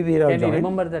B.V. Rao joined. Can you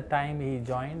remember the time he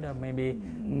joined? Maybe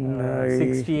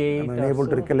 68 I'm unable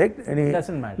to recollect.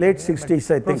 Doesn't matter. Late 60s,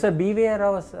 I think. Professor B.V.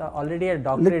 Rao was already a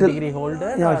doctorate degree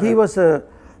holder? Yeah, he was a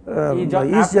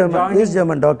East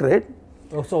German doctorate.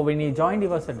 Oh, so when he joined, he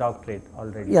was a doctorate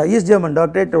already. Yeah, East German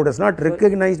doctorate was not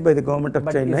recognized by the government of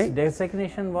Chennai. But his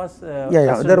designation was.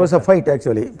 There was a fight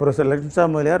actually. Professor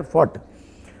Lakshman fought,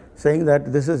 saying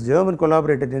that this is German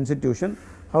collaborated institution.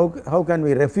 How can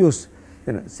we refuse?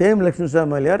 Same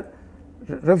Lakshman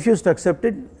refused to accept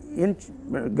it in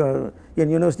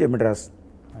University of Madras.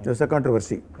 There was a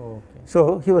controversy. Okay.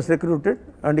 So he was recruited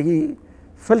and he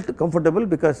felt comfortable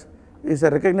because it is a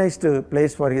recognized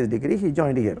place for his degree. He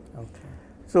joined here. Okay.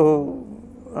 So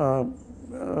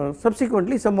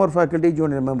subsequently some more faculty,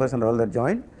 junior members and all that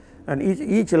joined, and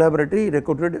each laboratory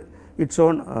recruited its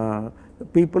own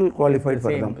people qualified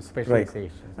for them.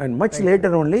 Right. And much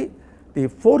later only the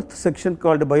fourth section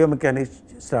called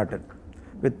biomechanics started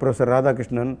with Professor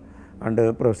Radhakrishnan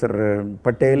and Professor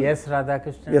Patel. Yes,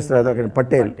 Radhakrishnan. Yes,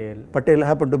 Radhakrishnan. Patel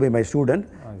happened to be my student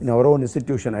in our own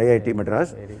institution, IIT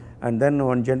Madras. And then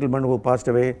one gentleman who passed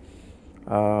away,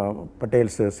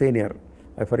 Patel's senior,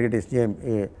 I forget his name,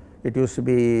 it used to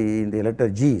be in the letter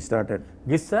G started.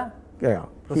 Gissa? Yeah.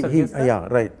 Gissa? Yeah,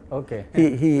 right. Okay.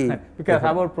 Because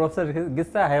about Professor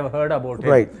Gissa, I have heard about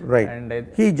it. Right. And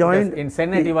he joined. In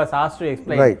Senate, he was asked to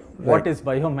explain what is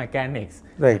biomechanics.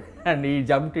 Right. And he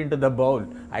jumped into the bowl.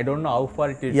 I don't know how far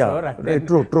it is. Yeah,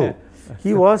 true.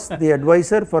 He was the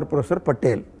advisor for Professor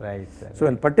Patel. Right. Sir. So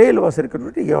when Patel was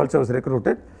recruited, he also was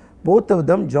recruited. Both of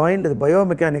them joined the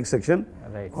biomechanics section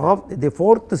of the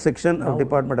fourth section of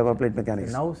Department of Applied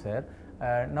Mechanics. Now, sir,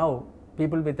 now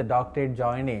people with a doctorate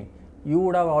joining, you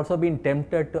would have also been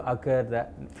tempted to acquire the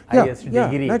highest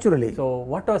degree. Naturally. So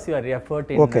what was your effort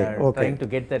in trying to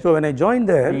get that? So when I joined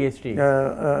there, PhD,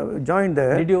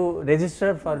 did you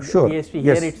register for PhD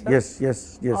here itself?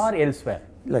 Yes. Or elsewhere?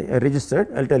 Like I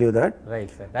registered, I'll tell you that. Right,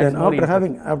 sir. Then after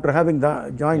having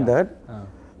joined that,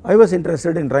 I was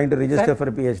interested in trying to register for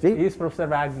a PhD. He is Professor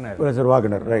Wagner. Professor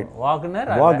Wagner, right.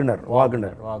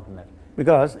 Wagner.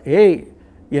 Because A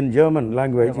in German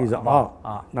language is A,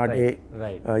 not A.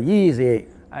 Right. E is A.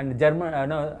 And German,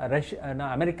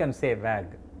 Americans say Wag.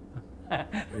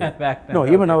 No,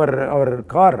 even our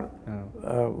car,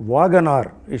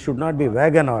 Wagoner, it should not be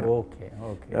Wagoner.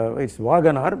 Okay. It's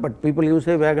Wagoner, but people use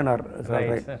a Wagoner.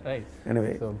 Right.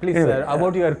 Anyway. So please, sir,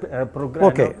 about your program.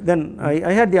 Okay, then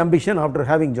I had the ambition after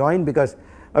having joined, because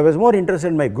I was more interested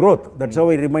in my growth. That's how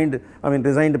I resigned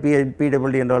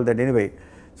PWD and all that anyway.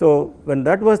 So when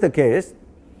that was the case,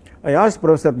 I asked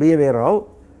Professor B.A.V. Rao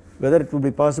whether it would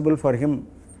be possible for him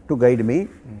to guide me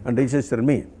and register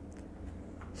me.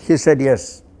 He said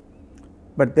yes,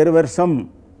 but there were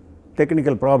some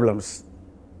technical problems.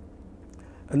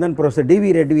 And then Professor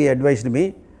D.V. Reddy advised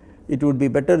me, it would be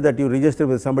better that you register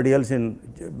with somebody else in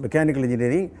mechanical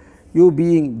engineering, you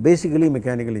being basically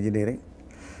mechanical engineering.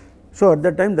 So at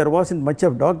that time there wasn't much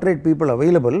of doctorate people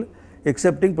available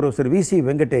excepting Professor V.C.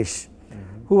 Venkatesh,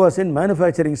 who was in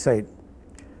manufacturing side.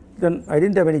 Then I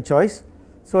didn't have any choice,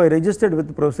 so I registered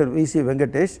with Professor V.C.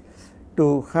 Venkatesh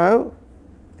to have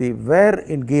the wear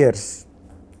in gears.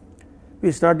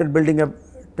 We started building up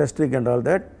test rig and all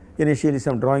that. Initially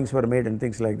some drawings were made and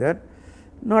things like that.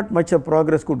 Not much of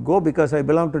progress could go because I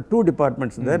belonged to two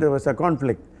departments there. There was a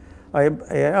conflict.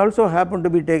 I also happened to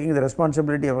be taking the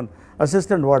responsibility of an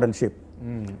assistant wardenship.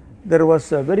 There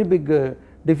was a very big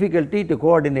difficulty to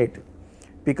coordinate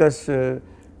because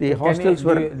the hostels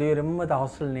were. Do you remember the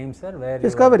hostel name, sir? Where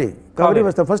yes, Kaveri. Kaveri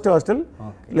was the first hostel.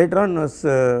 Okay. Later on was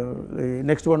the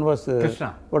next one was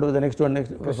Krishna. What was the next one?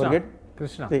 Next, Krishna. Forget.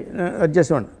 Krishna.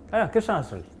 Just one. Krishna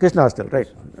hostel. Krishna hostel, right?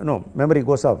 No, memory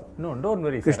goes off. No, don't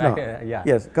worry. Krishna. Sir. Yeah.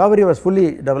 Yes, Kaveri was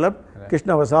fully developed. Right.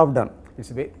 Krishna was half done.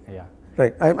 It's a bit, yeah.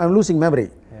 Right. I'm losing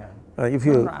memory. Yeah. If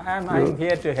you. No, I'm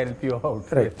here to help you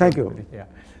out. Right. Thank you. Yeah.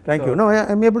 Thank you. No,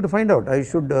 I'm able to find out. I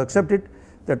should accept it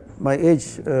that my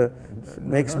age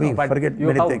makes me forget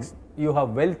many things. You have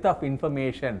wealth of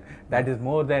information that is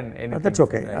more than anything. That's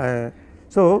okay. Right?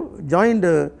 So joined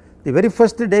the very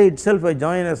first day itself. I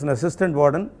joined as an assistant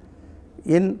warden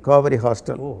in Kaveri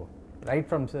hostel. Oh, right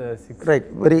from 6. Right.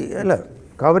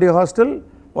 Kaveri hostel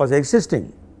was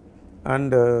existing,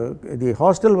 and the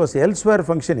hostel was elsewhere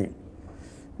functioning.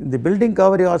 The building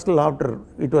Kaveri hostel, after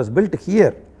it was built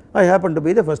here, I happened to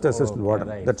be the first assistant warden.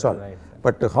 Right, that's all. Right,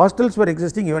 but hostels were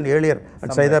existing even earlier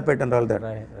at Saidapet and all that.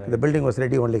 Right. The building was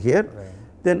ready only here.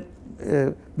 Then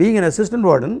being an assistant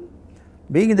warden,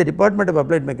 being in the Department of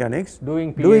Applied Mechanics,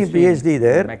 doing PhD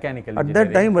there, at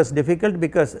that time was difficult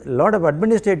because a lot of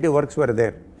administrative works were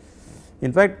there.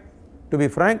 In fact, to be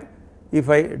frank, if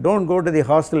I don't go to the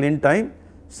hostel in time,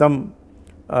 some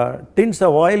tins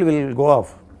of oil will go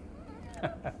off.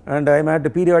 And I had to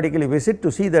periodically visit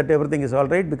to see that everything is all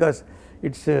right because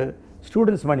it's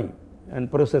students' money. And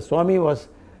Professor Swamy was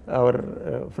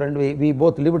our friend. We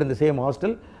both lived in the same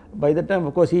hostel. By the time,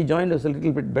 of course, he joined us a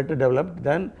little bit better developed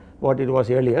than what it was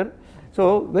earlier.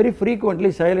 So very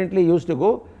frequently, silently used to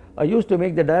go. I used to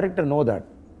make the director know that.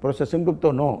 Professor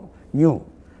Shunmugam knew,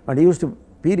 and he used to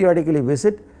periodically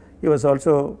visit. He was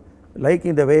also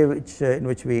liking the way in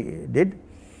which we did.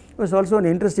 It was also an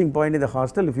interesting point in the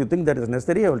hostel. If you think that is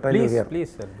necessary, I will tell you here.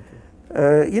 Please,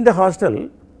 sir. In the hostel,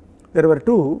 there were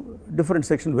two different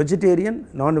sections: vegetarian,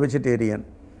 non-vegetarian.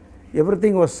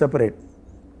 Everything was separate,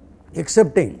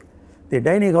 excepting the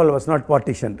dining hall was not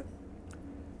partitioned.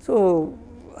 So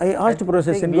I asked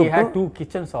Professor Shunmugam. We had two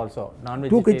kitchens also,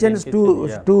 non-vegetarian. Two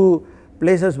kitchens, two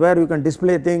places where you can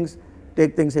display things,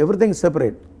 take things. Everything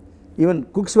separate. Even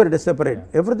cooks were separate.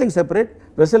 Everything separate.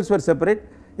 Vessels were separate,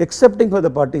 excepting for the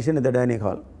partition in the dining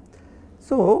hall.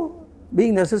 So,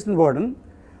 being an assistant warden,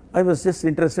 I was just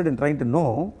interested in trying to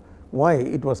know why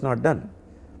it was not done.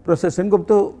 Professor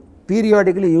Shunmugam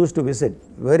periodically used to visit,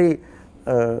 very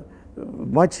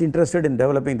much interested in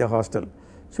developing the hostel.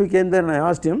 So he came there and I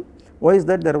asked him, why is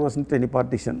that there wasn't any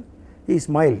partition? He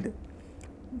smiled.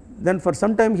 Then for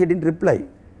some time he didn't reply.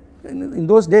 In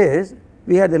those days,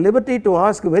 we had the liberty to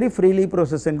ask very freely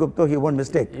Professor Shunmugam. He won't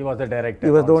mistake. He was the director.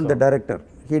 He was the director.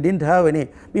 He didn't have any,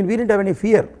 we didn't have any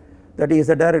fear that he is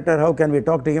the director, how can we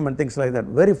talk to him and things like that.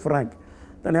 Very frank.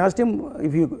 Then I asked him,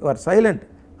 if you are silent,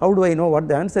 how do I know what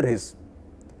the answer is?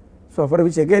 So for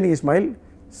which again he smiled.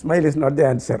 Smile is not the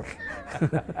answer.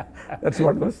 That's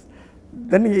what was.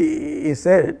 Then he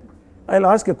said, I'll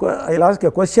ask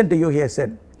a question to you, he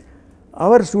said.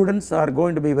 Our students are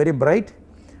going to be very bright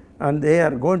and they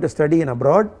are going to study in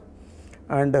abroad,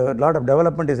 and a lot of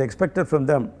development is expected from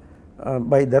them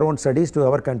by their own studies to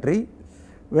our country.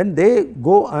 When they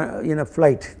go in a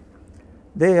flight,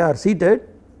 they are seated.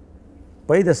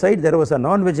 By the side there was a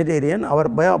non-vegetarian, our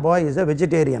boy is a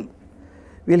vegetarian.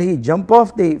 Will he jump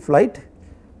off the flight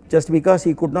just because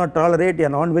he could not tolerate a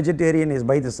non-vegetarian is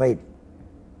by the side?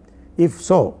 If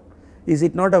so, is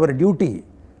it not our duty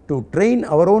to train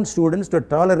our own students to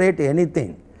tolerate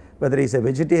anything, whether he is a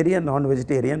vegetarian,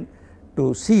 non-vegetarian,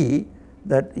 to see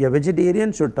that a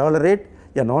vegetarian should tolerate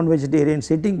a non-vegetarian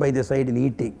sitting by the side and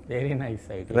eating? Very nice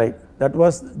idea. Right. That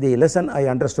was the lesson I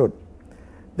understood.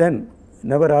 Then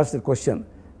never asked the question.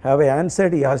 Have I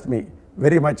answered? He asked me.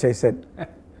 Very much, I said.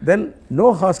 Then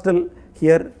no hostel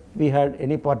here, we had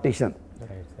any partition. Right,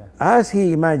 sir. As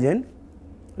he imagined,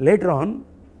 later on,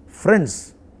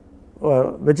 friends,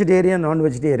 vegetarian,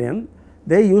 non-vegetarian,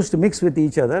 they used to mix with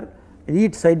each other,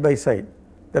 eat side by side.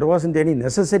 There wasn't any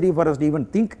necessity for us to even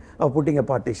think of putting a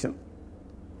partition.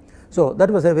 So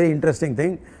that was a very interesting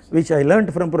thing which I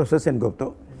learned from Professor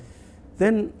Sengupta.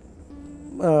 Then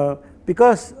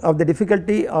because of the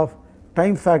difficulty of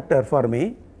time factor for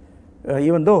me,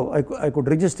 even though I could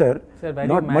register. Sir, were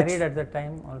not you married much. at that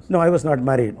time also? No, I was not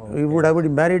married. Okay. Would I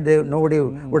been married, nobody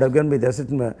would have given me the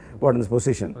assistant warden's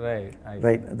position. Right.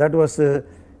 Right. That was in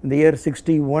the year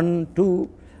 61 to,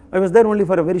 I was there only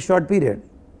for a very short period.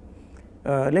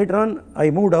 Later on,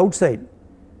 I moved outside,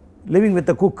 living with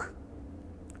the cook,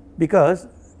 because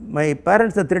my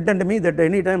parents had threatened me that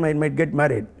any time I might get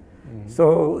married.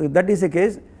 So if that is the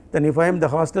case, then if I am the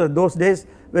hostel, those days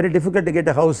very difficult to get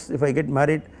a house if I get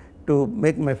married to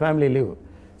make my family live.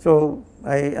 So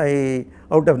I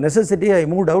out of necessity I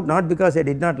moved out, not because I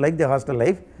did not like the hostel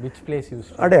life. Which place you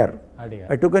stayed? Adayar. Adayar.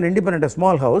 I took an independent, a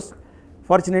small house.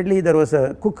 Fortunately, there was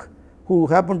a cook who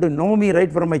happened to know me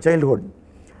right from my childhood,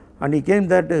 and he came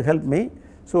there to help me.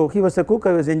 So he was a cook.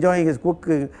 I was enjoying his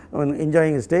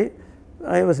enjoying his stay.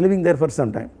 I was living there for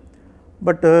some time.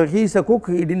 But he is a cook.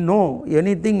 He didn't know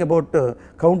anything about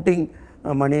counting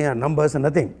money and numbers and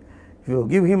nothing. If you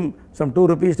give him some 2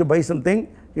 rupees to buy something,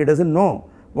 he doesn't know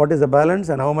what is the balance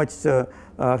and how much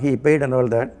he paid and all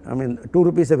that. I mean, 2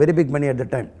 rupees is a very big money at the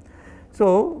time.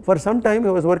 So for some time he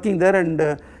was working there, and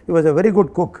he was a very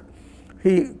good cook.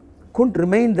 He couldn't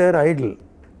remain there idle.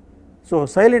 So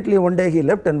silently one day he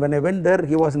left, and when I went there,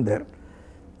 he wasn't there.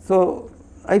 So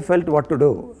I felt what to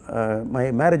do.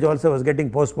 My marriage also was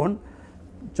getting postponed.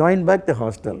 Joined back the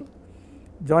hostel.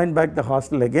 Joined back the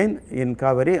hostel again in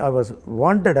Kaveri. I was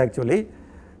wanted actually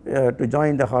to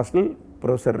join the hostel.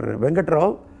 Professor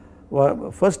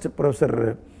Venkatrao, first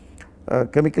Professor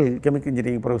chemical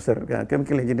engineering professor,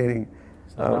 chemical engineering,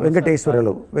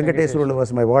 Venkateswaralu. Venkateswaralu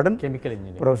was my warden. Chemical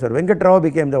engineering. Professor Venkatrao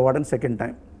became the warden second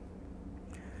time.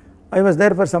 I was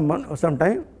there for some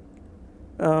time.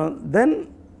 Then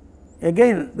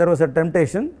again there was a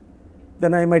temptation.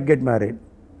 Then I might get married.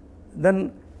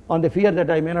 Then on the fear that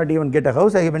I may not even get a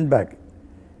house, I went back.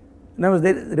 And I was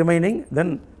there remaining.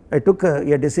 Then I took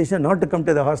a decision not to come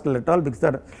to the hostel at all, because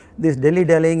this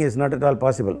dilly-dallying is not at all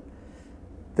possible.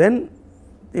 Then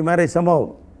the marriage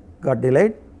somehow got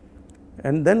delayed,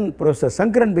 and then Professor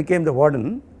Sankaran became the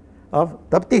warden of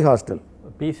Tapti hostel.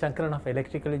 P. Sankaran of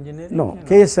electrical engineering? No,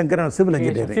 K.S. Sankaran of civil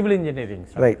engineering. Civil engineering.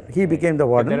 Sorry. Right, he became the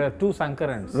warden. There are two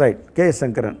Sankarans. Right, K.S.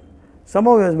 Sankaran.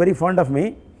 Somehow he was very fond of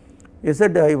me. He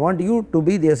said, I want you to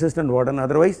be the assistant warden,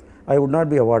 otherwise I would not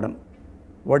be a warden.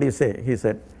 What do you say? He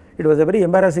said. It was a very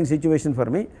embarrassing situation for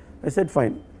me. I said,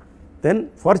 fine. Then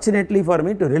fortunately for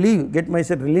me to get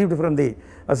myself relieved from the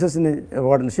assistant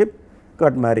wardenship,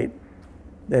 got married.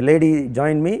 The lady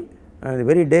joined me, and the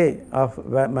very day of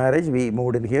marriage we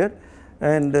moved in here,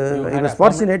 and I was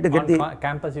fortunate to get the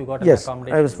campus. You got yes,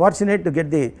 accommodation. I was fortunate to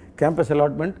get the campus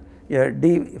allotment. A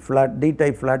D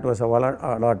type flat was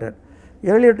allotted.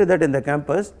 Earlier to that in the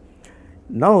campus,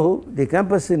 now the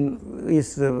campus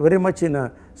is very much in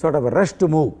a sort of a rush to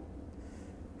move.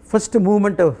 First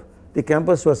movement of the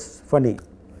campus was funny.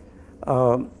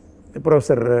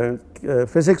 Professor,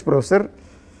 physics professor,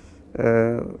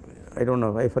 I don't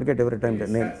know, I forget every time the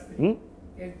name.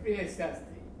 S.P.S.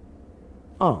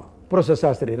 Shastri. Professor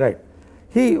Shastri, right.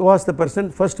 He was the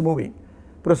person first moving.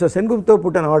 Professor Sengupta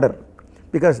put an order,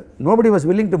 because nobody was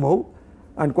willing to move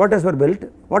and quarters were built.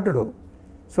 What to do?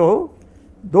 So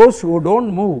those who don't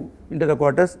move into the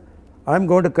quarters, I am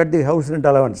going to cut the house rent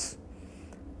allowance,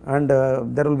 and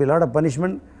there will be a lot of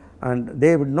punishment, and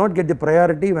they would not get the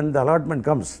priority when the allotment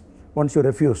comes once you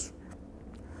refuse.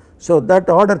 So that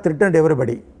order threatened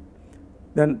everybody.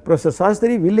 Then Professor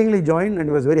Shastri willingly joined, and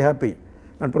he was very happy,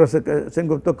 and Professor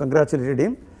Sengupta congratulated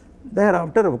him.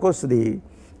 Thereafter, of course, the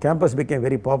campus became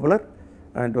very popular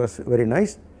and was very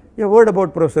nice. A word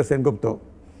about Professor Sengupta.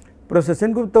 Professor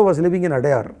Sengupta was living in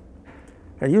Adayar.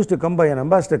 I used to come by an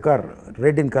ambassador car,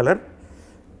 red in color.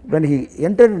 When he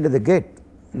entered into the gate,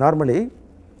 normally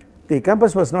the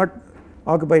campus was not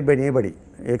occupied by anybody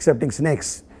excepting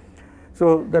snakes.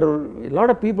 So there were a lot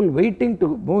of people waiting to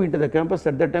move into the campus.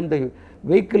 At that time the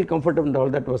vehicle comfort and all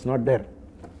that was not there.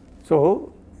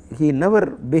 So he never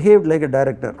behaved like a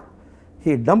director.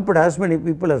 He dumped as many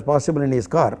people as possible in his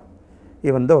car,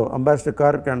 even though ambassador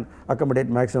car can accommodate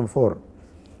maximum 4.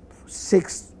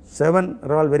 6, 7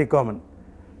 are all very common,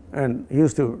 and he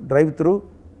used to drive through.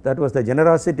 That was the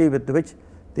generosity with which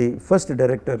the first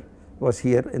director was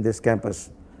here in this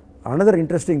campus. another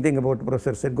interesting thing about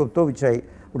Professor Sengupta, which I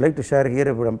would like to share here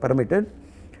if I am permitted,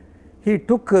 he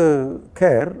took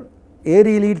care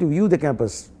aerially to view the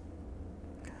campus,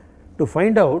 to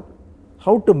find out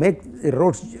how to make the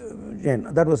roads.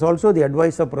 That was also the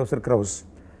advice of Professor Krauss.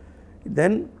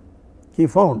 Then he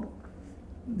found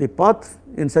the path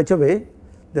in such a way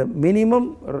the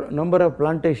minimum number of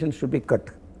plantations should be cut.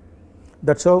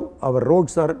 That is how our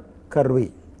roads are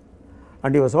curvy.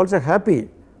 And he was also happy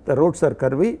the roads are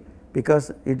curvy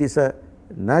because it is a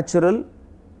natural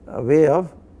way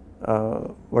of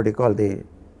what you call the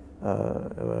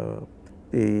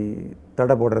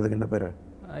tada podradhukku enna peru.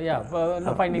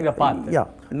 Finding the path. Yeah,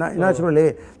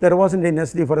 naturally there was not a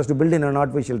necessity for us to build in an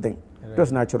artificial thing. Right. It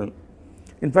was natural.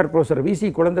 In fact, Professor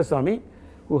V.C. Kulandaswamy,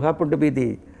 who happened to be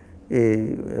the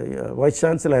Vice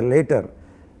Chancellor later,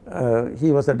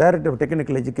 he was the Director of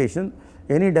Technical Education.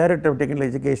 Any Director of Technical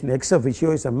Education ex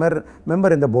officio is a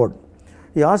member in the board.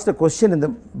 He asked a question in the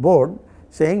board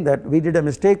saying that we did a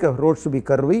mistake of roads to be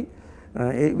curvy,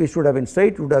 we should have been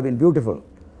straight, it would have been beautiful.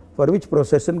 For which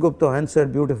Professor Sengupta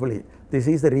answered beautifully, this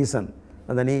is the reason,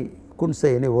 and then he couldn't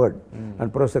say any word.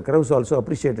 And Professor Krauss also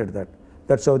appreciated that.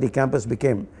 That's how the campus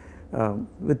became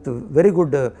with very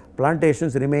good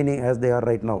plantations remaining as they are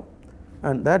right now.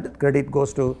 And that credit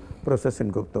goes to Professor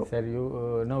Sengupta. Sir,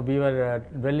 you know, we were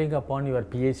dwelling upon your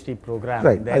PhD program.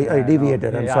 Right, then, I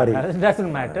deviated, I'm sorry. It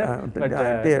doesn't matter.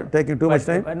 But, taking too much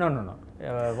time? No.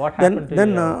 What happened to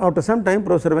you? After some time,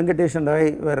 Professor Venkatesh and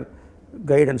I were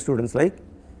guide and students like,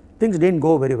 things didn't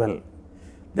go very well.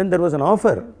 Then there was an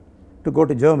offer to go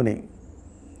to Germany.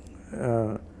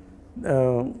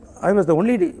 I was the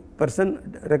only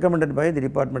person recommended by the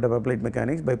Department of Applied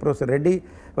Mechanics by Professor Reddy.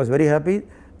 I was very happy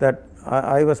that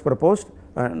I was proposed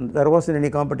and there wasn't any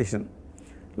competition.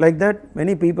 Like that,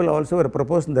 many people also were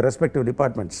proposed in the respective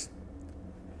departments.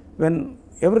 When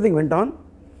everything went on,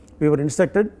 we were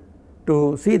instructed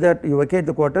to see that you vacate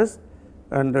the quarters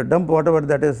and dump whatever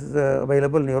that is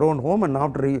available in your own home, and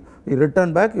after you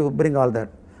return back, you bring all that.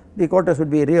 The quarters would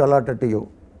be re-allotted to you.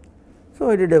 So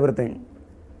I did everything.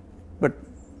 But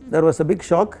there was a big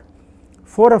shock.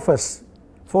 Four of us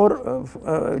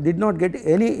did not get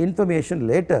any information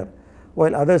later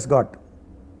while others got.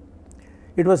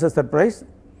 It was a surprise.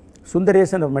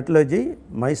 Sundaresan of metallurgy,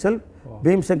 myself,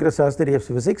 Bhimshankar Sastri of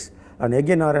physics, and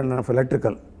Yagyanarayanan of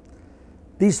electrical.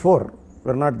 These four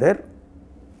were not there.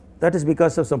 That is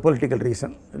because of some political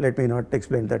reason. Let me not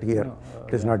explain that here.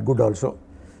 It is not good also.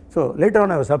 So later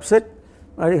on I was upset.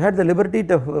 I had the liberty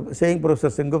of saying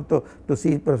Professor Sengupta to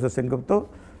see Professor Sengupta.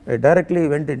 I directly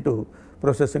went into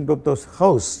Professor Sengupta's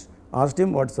house, asked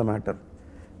him what's the matter.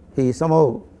 He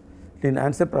somehow didn't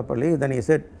answer properly. Then he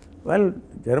said, well,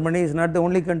 Germany is not the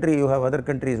only country, you have other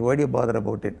countries, why do you bother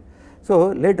about it? So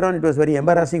later on it was very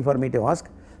embarrassing for me to ask.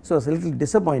 So I was a little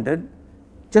disappointed.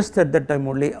 Just at that time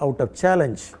only, out of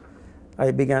challenge,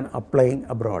 I began applying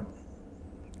abroad.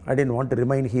 I didn't want to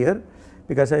remain here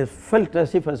because I felt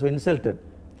as if I was insulted.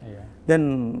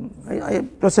 Then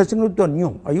Professor Sengupta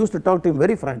knew. I used to talk to him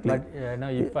very frankly. But no,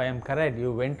 if I am correct,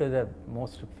 you went to the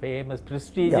most famous,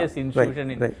 prestigious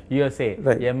institution in USA,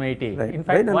 MIT. In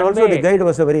fact, and also the guide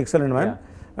was a very excellent man,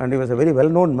 and he was a very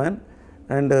well-known man.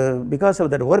 And because of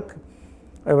that work,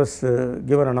 I was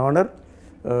given an honor.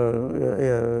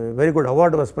 A very good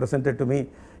award was presented to me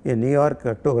in New York,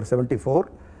 October 74.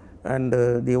 And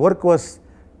the work was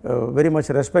very much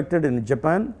respected in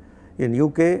Japan, in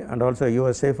UK and also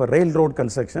USA for railroad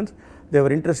constructions. They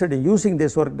were interested in using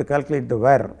this work to calculate the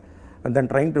wear and then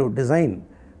trying to design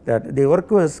that. The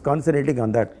work was concentrating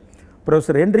on that.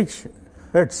 Professor Heinrich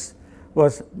Hertz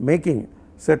was making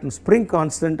certain spring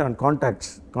constant on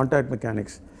contact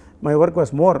mechanics. My work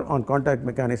was more on contact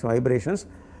mechanics and vibrations.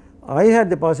 I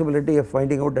had the possibility of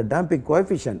finding out a damping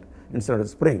coefficient instead of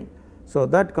spring. So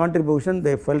that contribution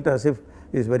they felt as if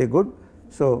is very good.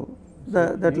 So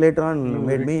that later on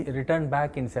made me returned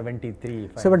back in 73.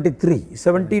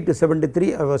 70 to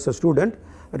 73 I was a student.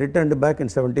 I returned back in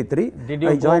 73. Did you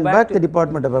I joined back the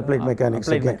Department of Applied Mechanics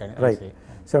again. Right.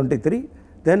 73.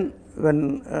 Then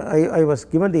when I was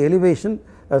given the elevation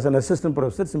as an assistant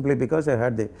professor simply because I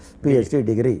had the PhD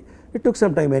degree. It took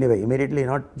some time anyway, immediately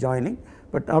not joining,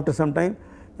 but after some time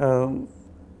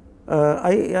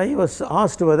I was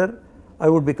asked whether I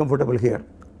would be comfortable here.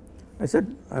 I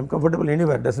said, I am comfortable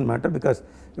anywhere, doesn't matter, because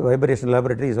the vibration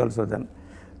laboratory is also done.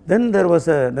 Then there was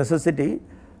a necessity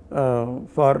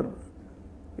for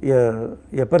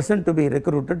a person to be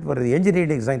recruited for the Engineering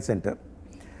Design Center.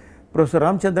 Professor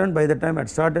Ramchandran by the time had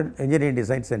started Engineering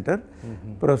Design Center.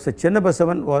 Professor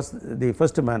Chennabasavan was the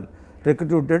first man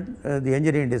recruited the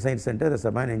Engineering Design Center as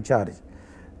a man in charge.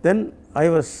 Then I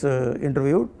was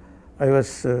interviewed I was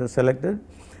selected.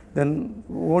 Then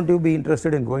won't you be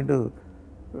interested in going to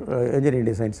Engineering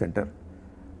Design Center?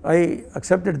 I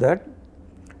accepted that.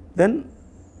 Then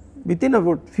within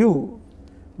about few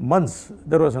months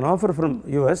there was an offer from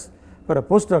US for a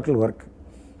postdoctoral work,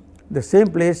 the same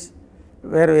place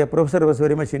where a professor was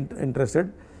very much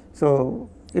interested. So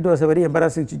it was a very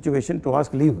embarrassing situation to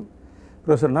ask leave.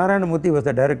 Professor Narayana Murthy was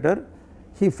the director.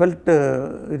 He felt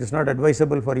it is not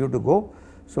advisable for you to go,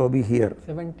 so be here.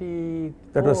 70.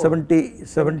 That was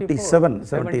 77,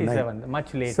 79.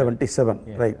 Much later. 77,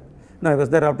 yes. Right. No, I was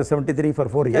there after 73 for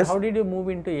 4 years. How did you move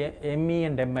into ME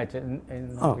and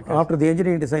MH? After the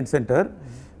Engineering Design Center,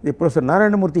 the Professor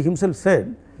Narayana Murthy himself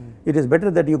said, it is better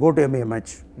that you go to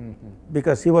MEMH,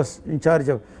 because he was in charge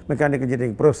of mechanical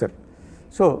engineering professor.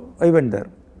 So I went there.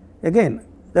 Again,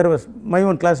 there was my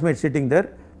own classmate sitting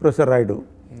there, Professor Raidu,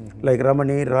 like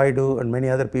Ramani, Raidu and many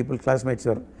other people, classmates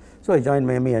were. So I joined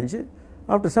my MEMH.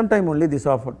 After some time only this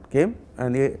offer came,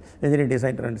 and the Engineering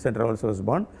Design Center also was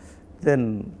born.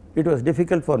 Then it was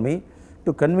difficult for me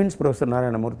to convince Professor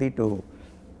Narayana Murthy to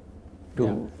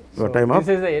so time off.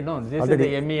 This is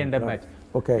the ME and MH.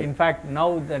 Okay. In fact,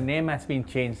 now the name has been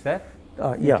changed, sir.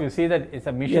 Yeah. If you see that it's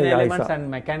a mission elements and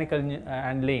mechanical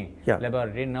handling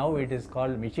laboratory. Now it is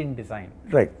called machine design.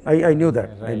 Right. I knew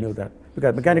that. Right. I knew that,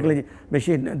 because mechanical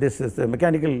machine. This is the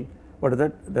mechanical. What is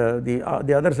that?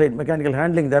 The other side, mechanical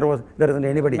handling. There isn't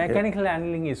anybody. Mechanical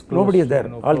handling is closed. Nobody is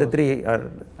there. All the three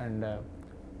are. And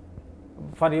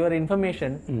for your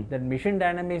information, the Mission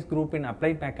Dynamics group in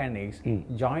Applied Mechanics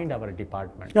joined our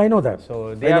department. Yeah, I know that.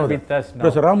 So they are with us now.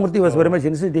 Professor Ramurthy was very much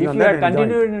insisting on that. If you had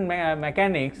continued in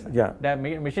mechanics, the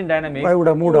Mission Dynamics, I would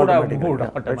have moved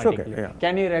automatically. Okay. Yeah.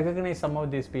 Can you recognize some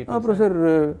of these people?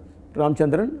 Professor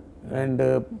Ramchandran and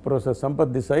Professor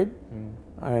Sampath this side,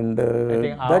 and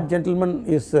that gentleman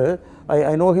is,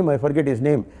 I know him, I forget his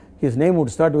name. His name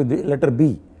would start with the letter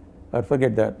B. I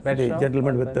forget that. The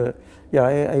gentleman with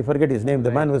I forget his name.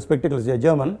 The man with spectacles, a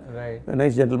German, a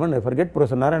nice gentleman. I forget.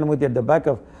 Professor Narayana Murthy at the back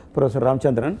of Professor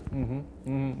Ramchandran,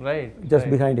 just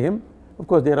behind him. Of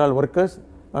course, they are all workers,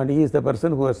 and he is the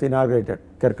person who has inaugurated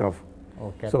Kerkhoff.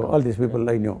 So all these people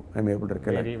I know. I am able to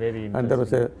recollect. Very and there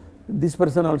was this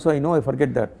person also I know. I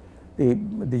forget that.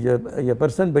 The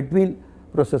person between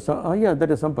Professor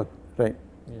that is Sampath, right?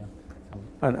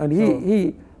 And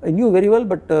he I knew very well,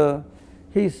 but.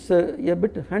 He is a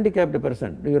bit handicapped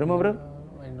person. Do you remember?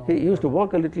 I know. He used to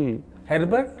walk a little.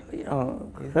 Herbert?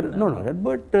 No.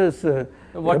 Herbert is.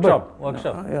 Workshop.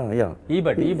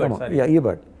 Ebert. Sorry. Yeah,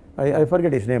 Ebert. I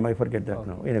forget his name. I forget that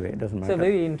now. Anyway, it doesn't matter. So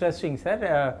very interesting,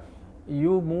 sir.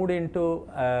 You moved into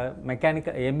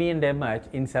mechanical ME and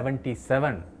MH in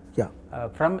 77. Yeah.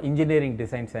 From Engineering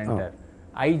Design Center.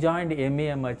 I joined ME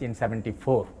MH in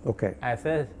 74. Okay. As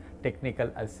a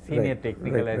senior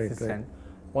technical assistant.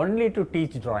 Only to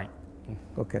teach drawing.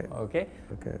 Okay.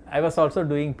 I was also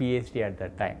doing PhD at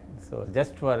that time. So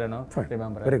just for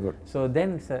remember. Very good. So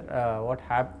then, sir, what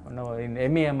happened? In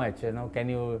MEMH, can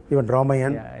you even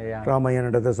Ramayan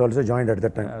and others also joined at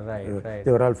that time. Right.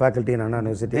 They were all faculty in Anna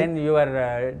University. Then you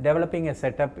were developing a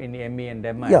setup in ME and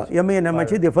MH. Yeah, ME and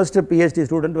MH. The first PhD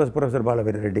student was Professor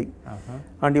Balaveri Reddy,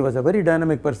 and he was a very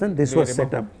dynamic person. This was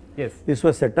set up. Yes. This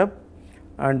was set up,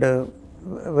 and.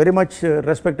 Very much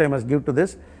respect I must give to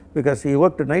this, because he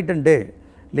worked night and day,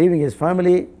 leaving his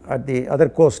family at the other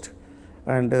coast,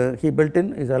 and he built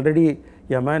in. Is already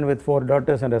a man with 4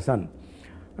 daughters and a son,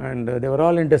 and they were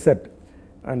all in desert,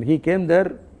 and he came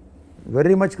there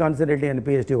very much concentrating on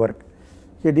PhD work.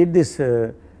 He did this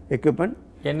equipment.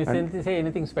 Can you say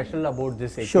anything special about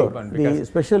this Sure. equipment? The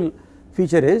special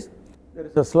feature is there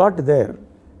is a slot there.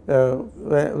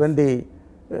 When the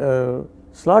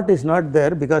slot is not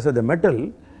there because of the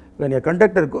metal, when a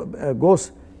conductor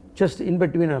goes just in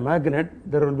between a magnet,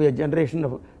 there will be a generation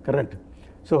of current.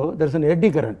 So there is an eddy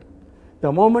current.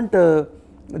 The moment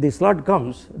the slot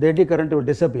comes, the eddy current will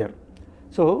disappear.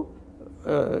 So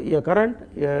a current,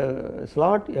 a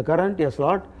slot, a current, a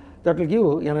slot, that will give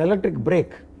an electric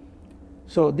brake.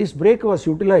 So this brake was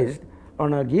utilized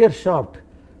on a gear shaft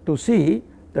to see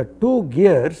the 2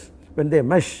 gears when they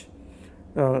mesh.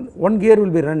 One gear will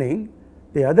be running,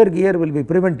 the other gear will be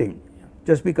preventing,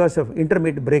 just because of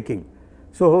intermittent braking.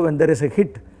 So when there is a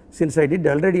hit, since I did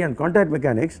already on contact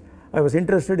mechanics, I was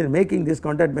interested in making this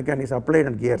contact mechanics applied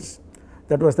on gears.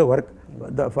 That was the work.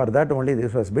 For that only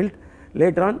this was built.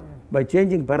 Later on, by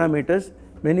changing parameters,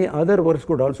 many other works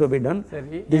could also be done. Sir,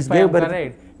 if I am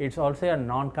correct, it's also a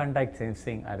non-contact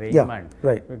sensing arrangement.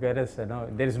 Because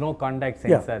there is no contact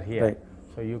sensor here.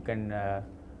 So you can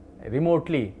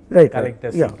collect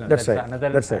the signal. That's another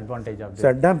advantage of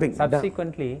this. Damping.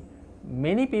 Subsequently,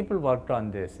 many people worked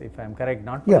on this, if I am correct,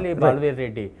 not Yeah, only right. Balveer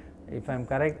Reddy, if I am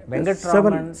correct,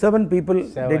 Venkatraman. Seven people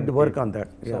Seven did work people. on that.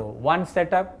 Yeah. So, one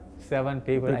setup, 7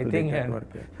 people, I think. did And, work,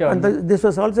 yeah. yeah, And this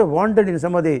was also wanted in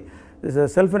some of the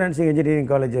self-financing engineering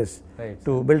colleges Right,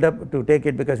 to build up, to take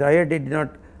it, because IIT did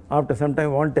not after some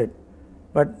time want it,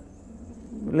 but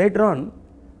later on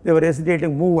they were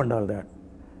hesitating, move and all that,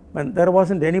 and there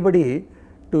wasn't anybody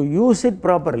to use it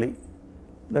properly.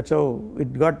 That's how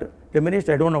it got diminished.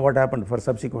 I don't know what happened for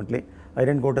subsequently. I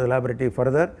didn't go to the laboratory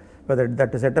further. Whether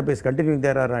that setup is continuing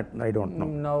there or not, I don't know.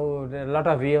 Now, a lot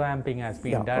of revamping has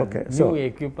been done. Okay. New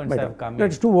equipments have come in.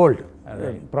 It's too old.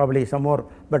 Right. Probably some more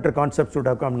better concepts would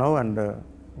have come now, and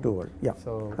too old. Yeah.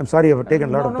 So, I'm sorry I've taken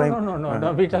a lot of time.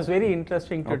 No. It was very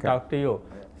interesting to talk to you.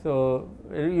 So,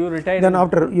 you retired. Then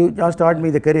after you just started me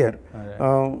the career,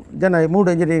 then I moved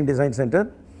to Engineering Design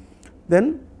Center.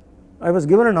 Then I was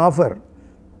given an offer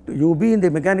to you be in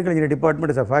the Mechanical Engineering Department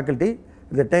as a faculty.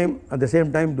 At the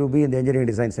same time to be in the Engineering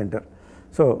Design Center.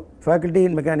 So, faculty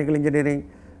in Mechanical Engineering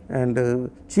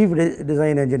and Chief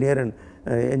Design Engineer in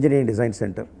Engineering Design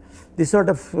Center. This sort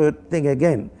of thing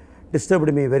again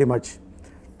disturbed me very much.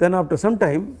 Then after some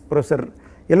time, Professor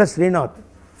L.S. Srinath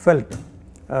felt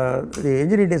the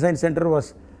Engineering Design Center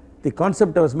was, the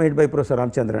concept was made by Professor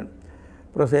Ramchandran.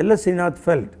 Professor L.S. Srinath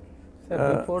felt.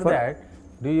 Sir, before that,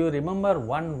 do you remember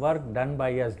one work done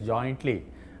by us jointly?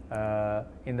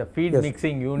 In the feed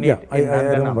mixing unit. Yeah, I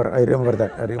remember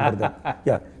that.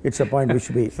 Yeah, it's a point which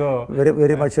should be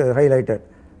very much highlighted.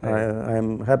 I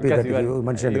am happy that you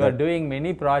mentioned that. You are doing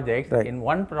many projects. Right. In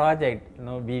one project,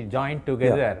 we joined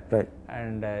together. Yeah, right.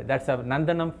 And that's a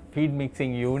Nandanam feed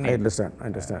mixing unit. I understand.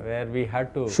 Where we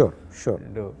had to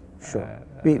do.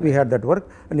 We had that work.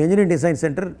 And Engineering Design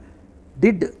Center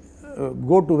did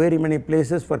go to very many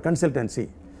places for consultancy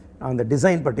on the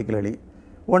design particularly.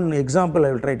 One example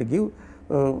I will try to give,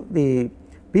 the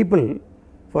people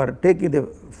for taking the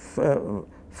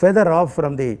feather off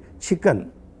from the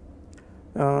chicken,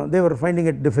 they were finding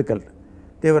it difficult.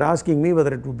 They were asking me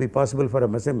whether it would be possible for a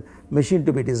machine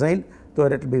to be designed so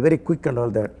that it will be very quick and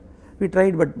all that. We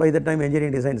tried, but by the time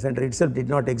Engineering Design Center itself did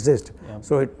not exist,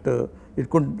 so it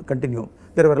couldn't continue.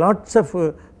 There were lots of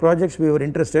projects we were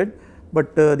interested,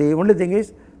 but the only thing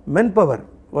is manpower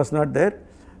was not there.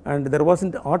 And there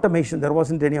wasn't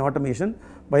any automation.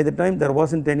 By the time there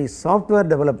wasn't any software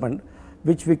development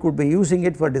which we could be using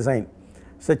it for design.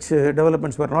 Such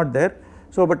developments were not there.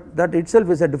 So, but that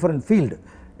itself is a different field.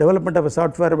 Development of a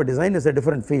software of a design is a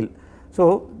different field.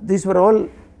 So, these were all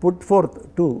put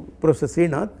forth to Professor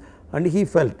Srinath, and he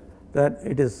felt that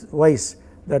it is wise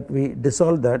that we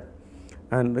dissolve that,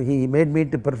 and he made me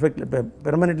to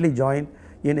permanently join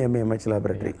in MEMH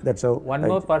laboratory. That's how. One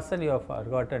more person you have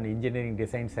forgotten, Engineering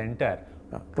Design Center,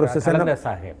 Professor Kalandar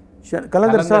Sahib.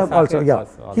 Kalandar Sahib also,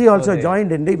 he also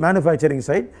joined in the manufacturing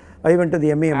side. I went to the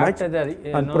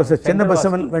MEMH, and Professor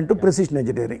Chennabasavan went to Precision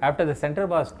Engineering. After the center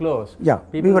was closed,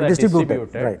 we were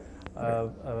distributed. Right.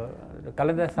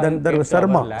 Kalandar Sahib. Then there was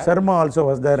Sharma also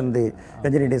was there in the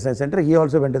Engineering Design Center. He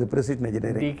also went to the Precision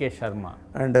Engineering. DK Sharma.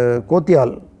 And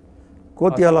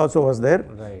Kotial also was there.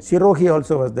 Right. Sirohi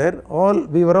also was there.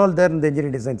 We were all there in the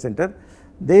Engineering Design Center.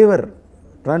 They were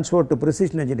transferred to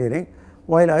Precision Engineering,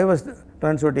 while I was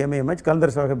transferred to MEMH.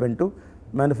 Kalandar Sahib went to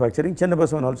manufacturing.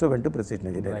 Chennabasavan also went to Precision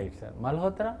Engineering. Right, sir.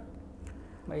 Malhotra?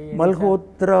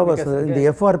 Malhotra was in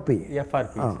the FRP.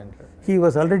 Center. He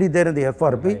was already there in the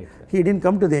FRP. Right, he didn't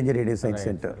come to the Engineering Design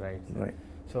Center. Right.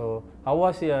 So, how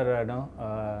was your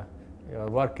your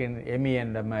work in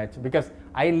MEMH? Because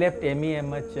I left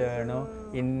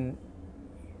MEMH in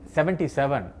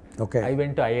 77. Okay. I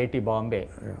went to IIT Bombay.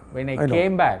 When I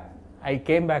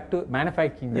came back to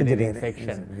manufacturing engineering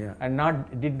section, and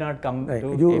did not come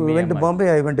to You MEMH. went to Bombay,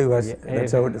 I went to US.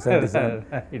 That's how it is.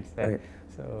 Right.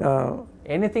 So,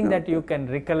 anything that you can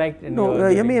recollect? In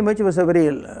MEMH was a very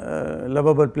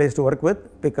lovable place to work with,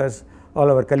 because all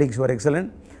our colleagues were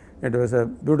excellent. It was a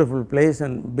beautiful place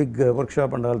and big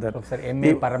workshop and all that. Professor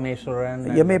M.A.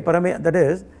 Parameswaran. That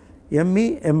is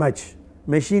MEMH,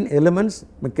 Machine Elements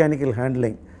Mechanical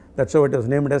Handling. That's how it was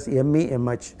named as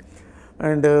MEMH.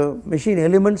 And machine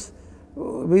elements,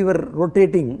 we were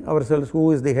rotating ourselves,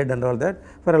 who is the head and all that.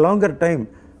 For a longer time,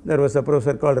 there was a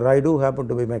professor called Raidu, who happened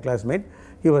to be my classmate.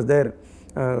 He was there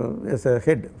as a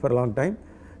head for a long time.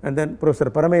 And then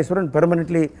Professor Parameswaran,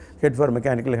 permanently head for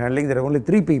mechanical handling. There are only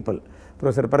 3 people: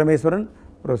 Professor Parameswaran,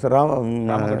 Professor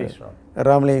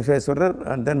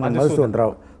Ramalingeshwarar, and then Madhusudan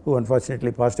Rao, who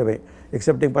unfortunately passed away.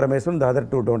 Excepting Parameswaran, the other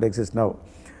 2 don't exist now.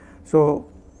 So,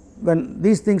 when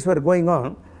these things were going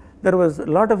on, there was a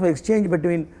lot of exchange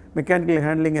between mechanical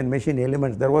handling and machine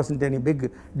elements. There wasn't any big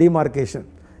demarcation.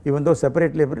 even though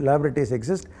separate laboratories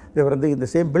exist, they were in the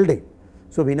same building.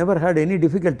 So we never had any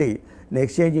difficulty in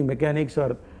exchanging mechanics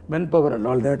or manpower and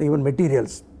all that, even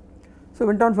materials. So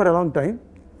went on for a long time.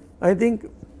 I think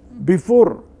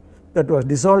before that was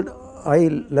dissolved, I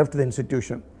left the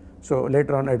institution. So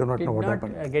later on, I do not know what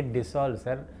happened. Did not get dissolved,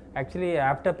 sir. Actually,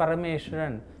 after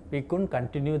Parameshwaran, we couldn't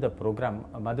continue the program.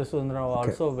 Madhusudan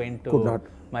also went to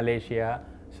Malaysia.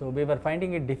 So we were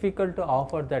finding it difficult to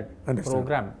offer that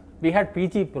program. We had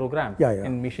PG program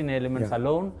in machine elements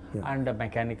alone and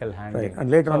mechanical handling. Right. And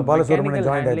later on, Balasubramanian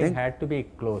joined, I think. Had to be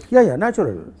closed. Yeah,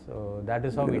 natural. So that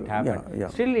is how it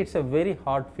happened. Still, it's a very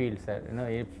hard field, sir. You know,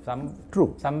 if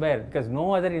somewhere, because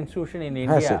no other institution in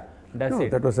India does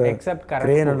it. That was except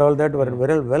crane and all that were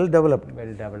very well developed.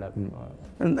 Well developed.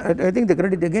 And I think the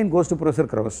credit again goes to Professor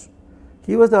Krauss.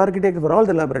 He was the architect for all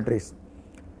the laboratories.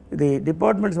 The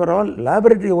departments were all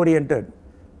laboratory oriented.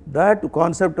 That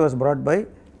concept was brought by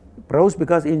Prof,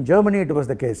 because in Germany it was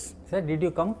the case. Sir, did you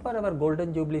come for our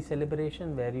Golden Jubilee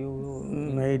celebration where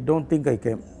you? I don't think I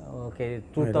came. Okay,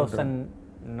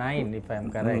 2009 if I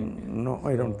am correct. No,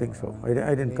 I don't think so. I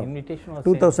didn't come. Invitation was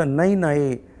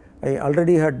 2009 I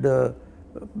already had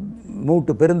moved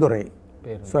to Perundurai.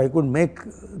 So I couldn't make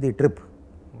the trip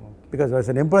because I was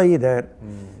an employee there.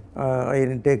 I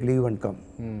didn't take leave and come.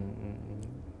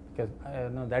 Because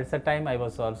no, that's the time I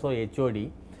was also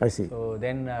HOD. I see. So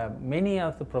then many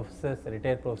of the professors,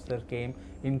 retired professors came,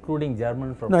 including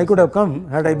German professors. No, I could have come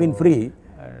had I been free,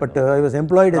 but I was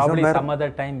employed probably somewhere. Some other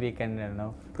time we can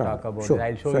talk about it.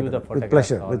 I'll show you the photographs. With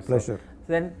pleasure, also. with pleasure.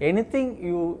 Then anything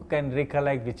you can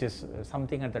recollect which is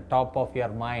something at the top of your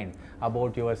mind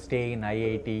about your stay in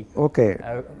IIT? Okay.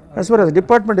 As far as the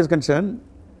department is concerned,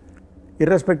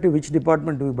 irrespective which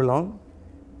department we belong,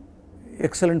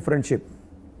 excellent friendship.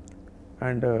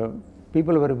 And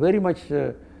people were very much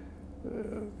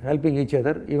helping each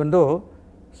other, even though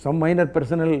some minor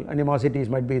personal animosities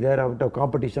might be there out of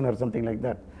competition or something like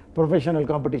that. Professional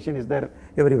competition is there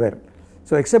everywhere.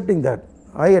 So accepting that,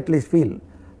 I at least feel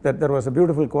that there was a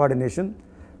beautiful coordination.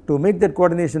 To make that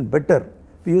coordination better,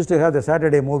 we used to have the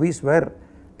Saturday movies where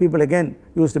people again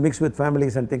used to mix with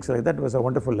families and things like that. It was a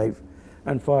wonderful life.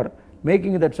 And for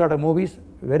making that sort of movies,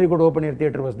 very good open air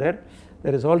theatre was there.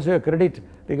 There is also a credit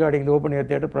regarding the open air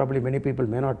theatre, probably many people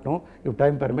may not know. If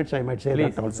time permits, I might say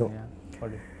that also.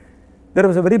 There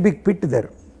was a very big pit there.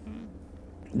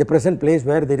 The present place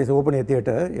where there is open air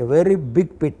theatre, a very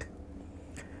big pit.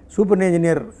 Super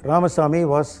engineer Ramasamy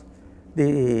was the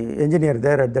engineer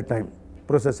there at that time.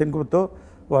 Professor Sengupta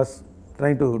was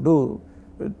trying to do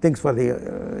things for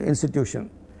the institution.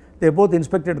 They both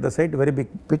inspected the site, very big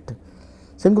pit.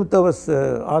 Sengupta was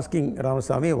asking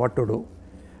Ramasamy what to do.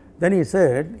 Then he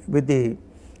said, with the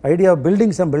idea of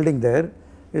building some building there,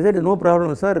 he said, no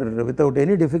problem, sir, without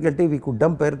any difficulty we could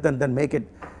dump earth and then make it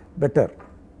better.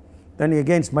 Then he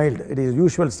again smiled. It is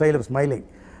usual style of smiling.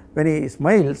 When he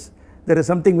smiles, there is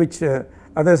something which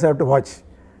others have to watch.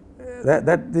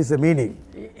 That is the meaning.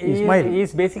 He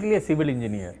is basically a civil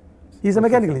engineer. He is a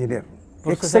mechanical engineer.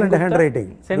 Excellent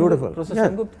handwriting. Beautiful.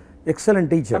 Yeah. Excellent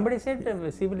teacher. Somebody said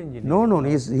civil engineer. No,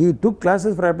 he took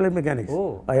classes for applied mechanics.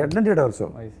 I attended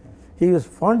also. He was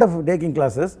fond of taking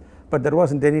classes, but there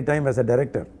wasn't any time as a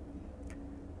director.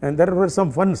 And there were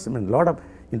some funs,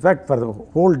 in fact, for the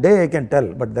whole day I can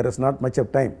tell, but there is not much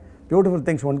of time. Beautiful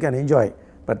things one can enjoy,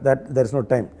 but there is no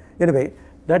time. Anyway,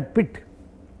 that pit,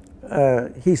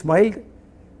 he smiled.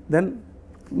 Then,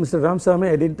 Mr. Ramasamy,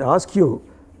 I didn't ask you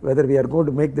whether we are going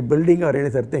to make the building or any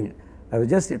other thing. I was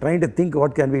just trying to think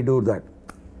what can we do that.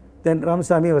 Then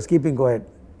Ramasamy was keeping quiet.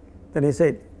 Then he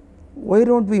said, why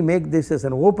don't we make this as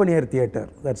an open air theatre?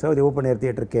 That's how the open air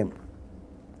theatre came.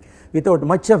 Without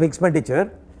much of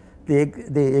expenditure,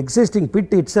 the existing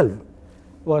pit itself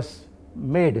was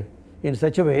made in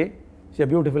such a way. It's a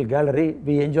beautiful gallery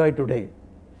we enjoy today.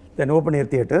 Then open air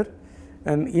theatre.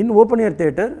 And in open air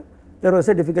theatre, there was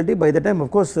a difficulty. By the time, of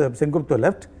course, Sengupta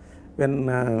left, when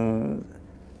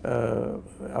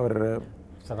our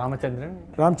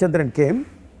Ramachandran came,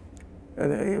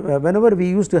 whenever we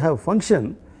used to have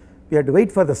function, we had to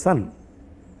wait for the sun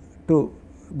to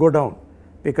go down,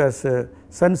 because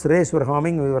sun's rays were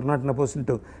harming, we were not in a position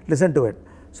to listen to it.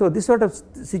 So this sort of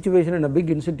situation in a big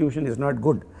institution is not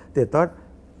good. They thought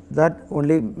that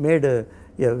only made a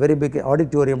very big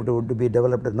auditorium to be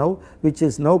developed now, which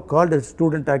is now called a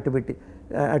student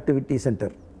activity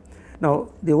center. Now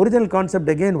the original concept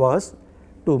again was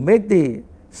to make the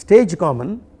stage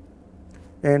common,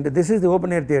 and this is the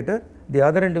open air theatre, the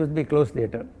other end will be closed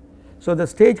theatre. So the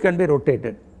stage can be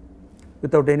rotated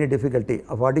without any difficulty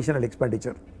of additional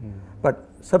expenditure. But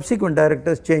subsequent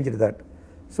directors changed that.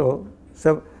 So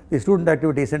The student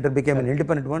activity center became an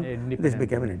independent one, Independent. this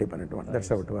became an independent one. That's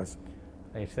how it was.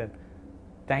 Right, sir.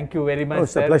 Thank you very much, Oh,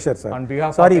 it's a pleasure, sir. On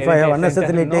behalf Sorry of if I have Heritage Center.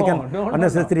 unnecessarily taken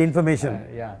unnecessary information.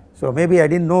 Yeah. So maybe I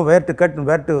didn't know where to cut and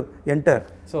where to enter.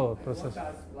 So,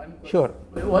 Professor. Sure.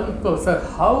 One professor,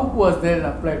 how was there in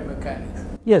applied mechanics?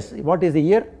 Yes, what is the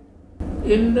year?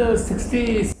 In the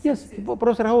 60s. Yes,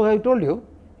 Professor, how I told you,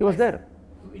 he was there.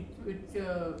 Which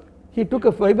He took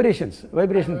a vibration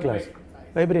class.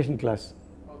 Vibration class.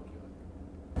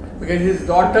 because his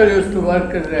daughter used to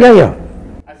work as a Yeah.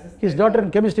 assistant. His daughter in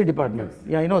chemistry department.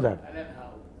 Yeah, I know that. Alan Howe.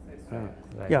 That's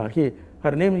right. Right. Yeah,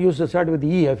 her name used to start with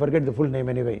E. I forget the full name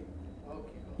anyway.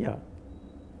 Okay. Yeah.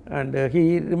 And he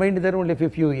remained there only for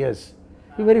a few years.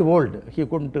 He very old. He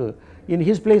couldn't. In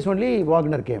his place only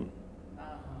Wagner came.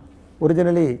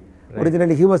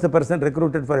 Originally he was the person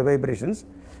recruited for vibrations.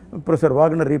 Professor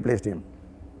Wagner replaced him.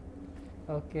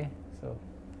 Okay. So,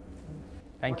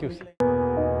 thank you, sir.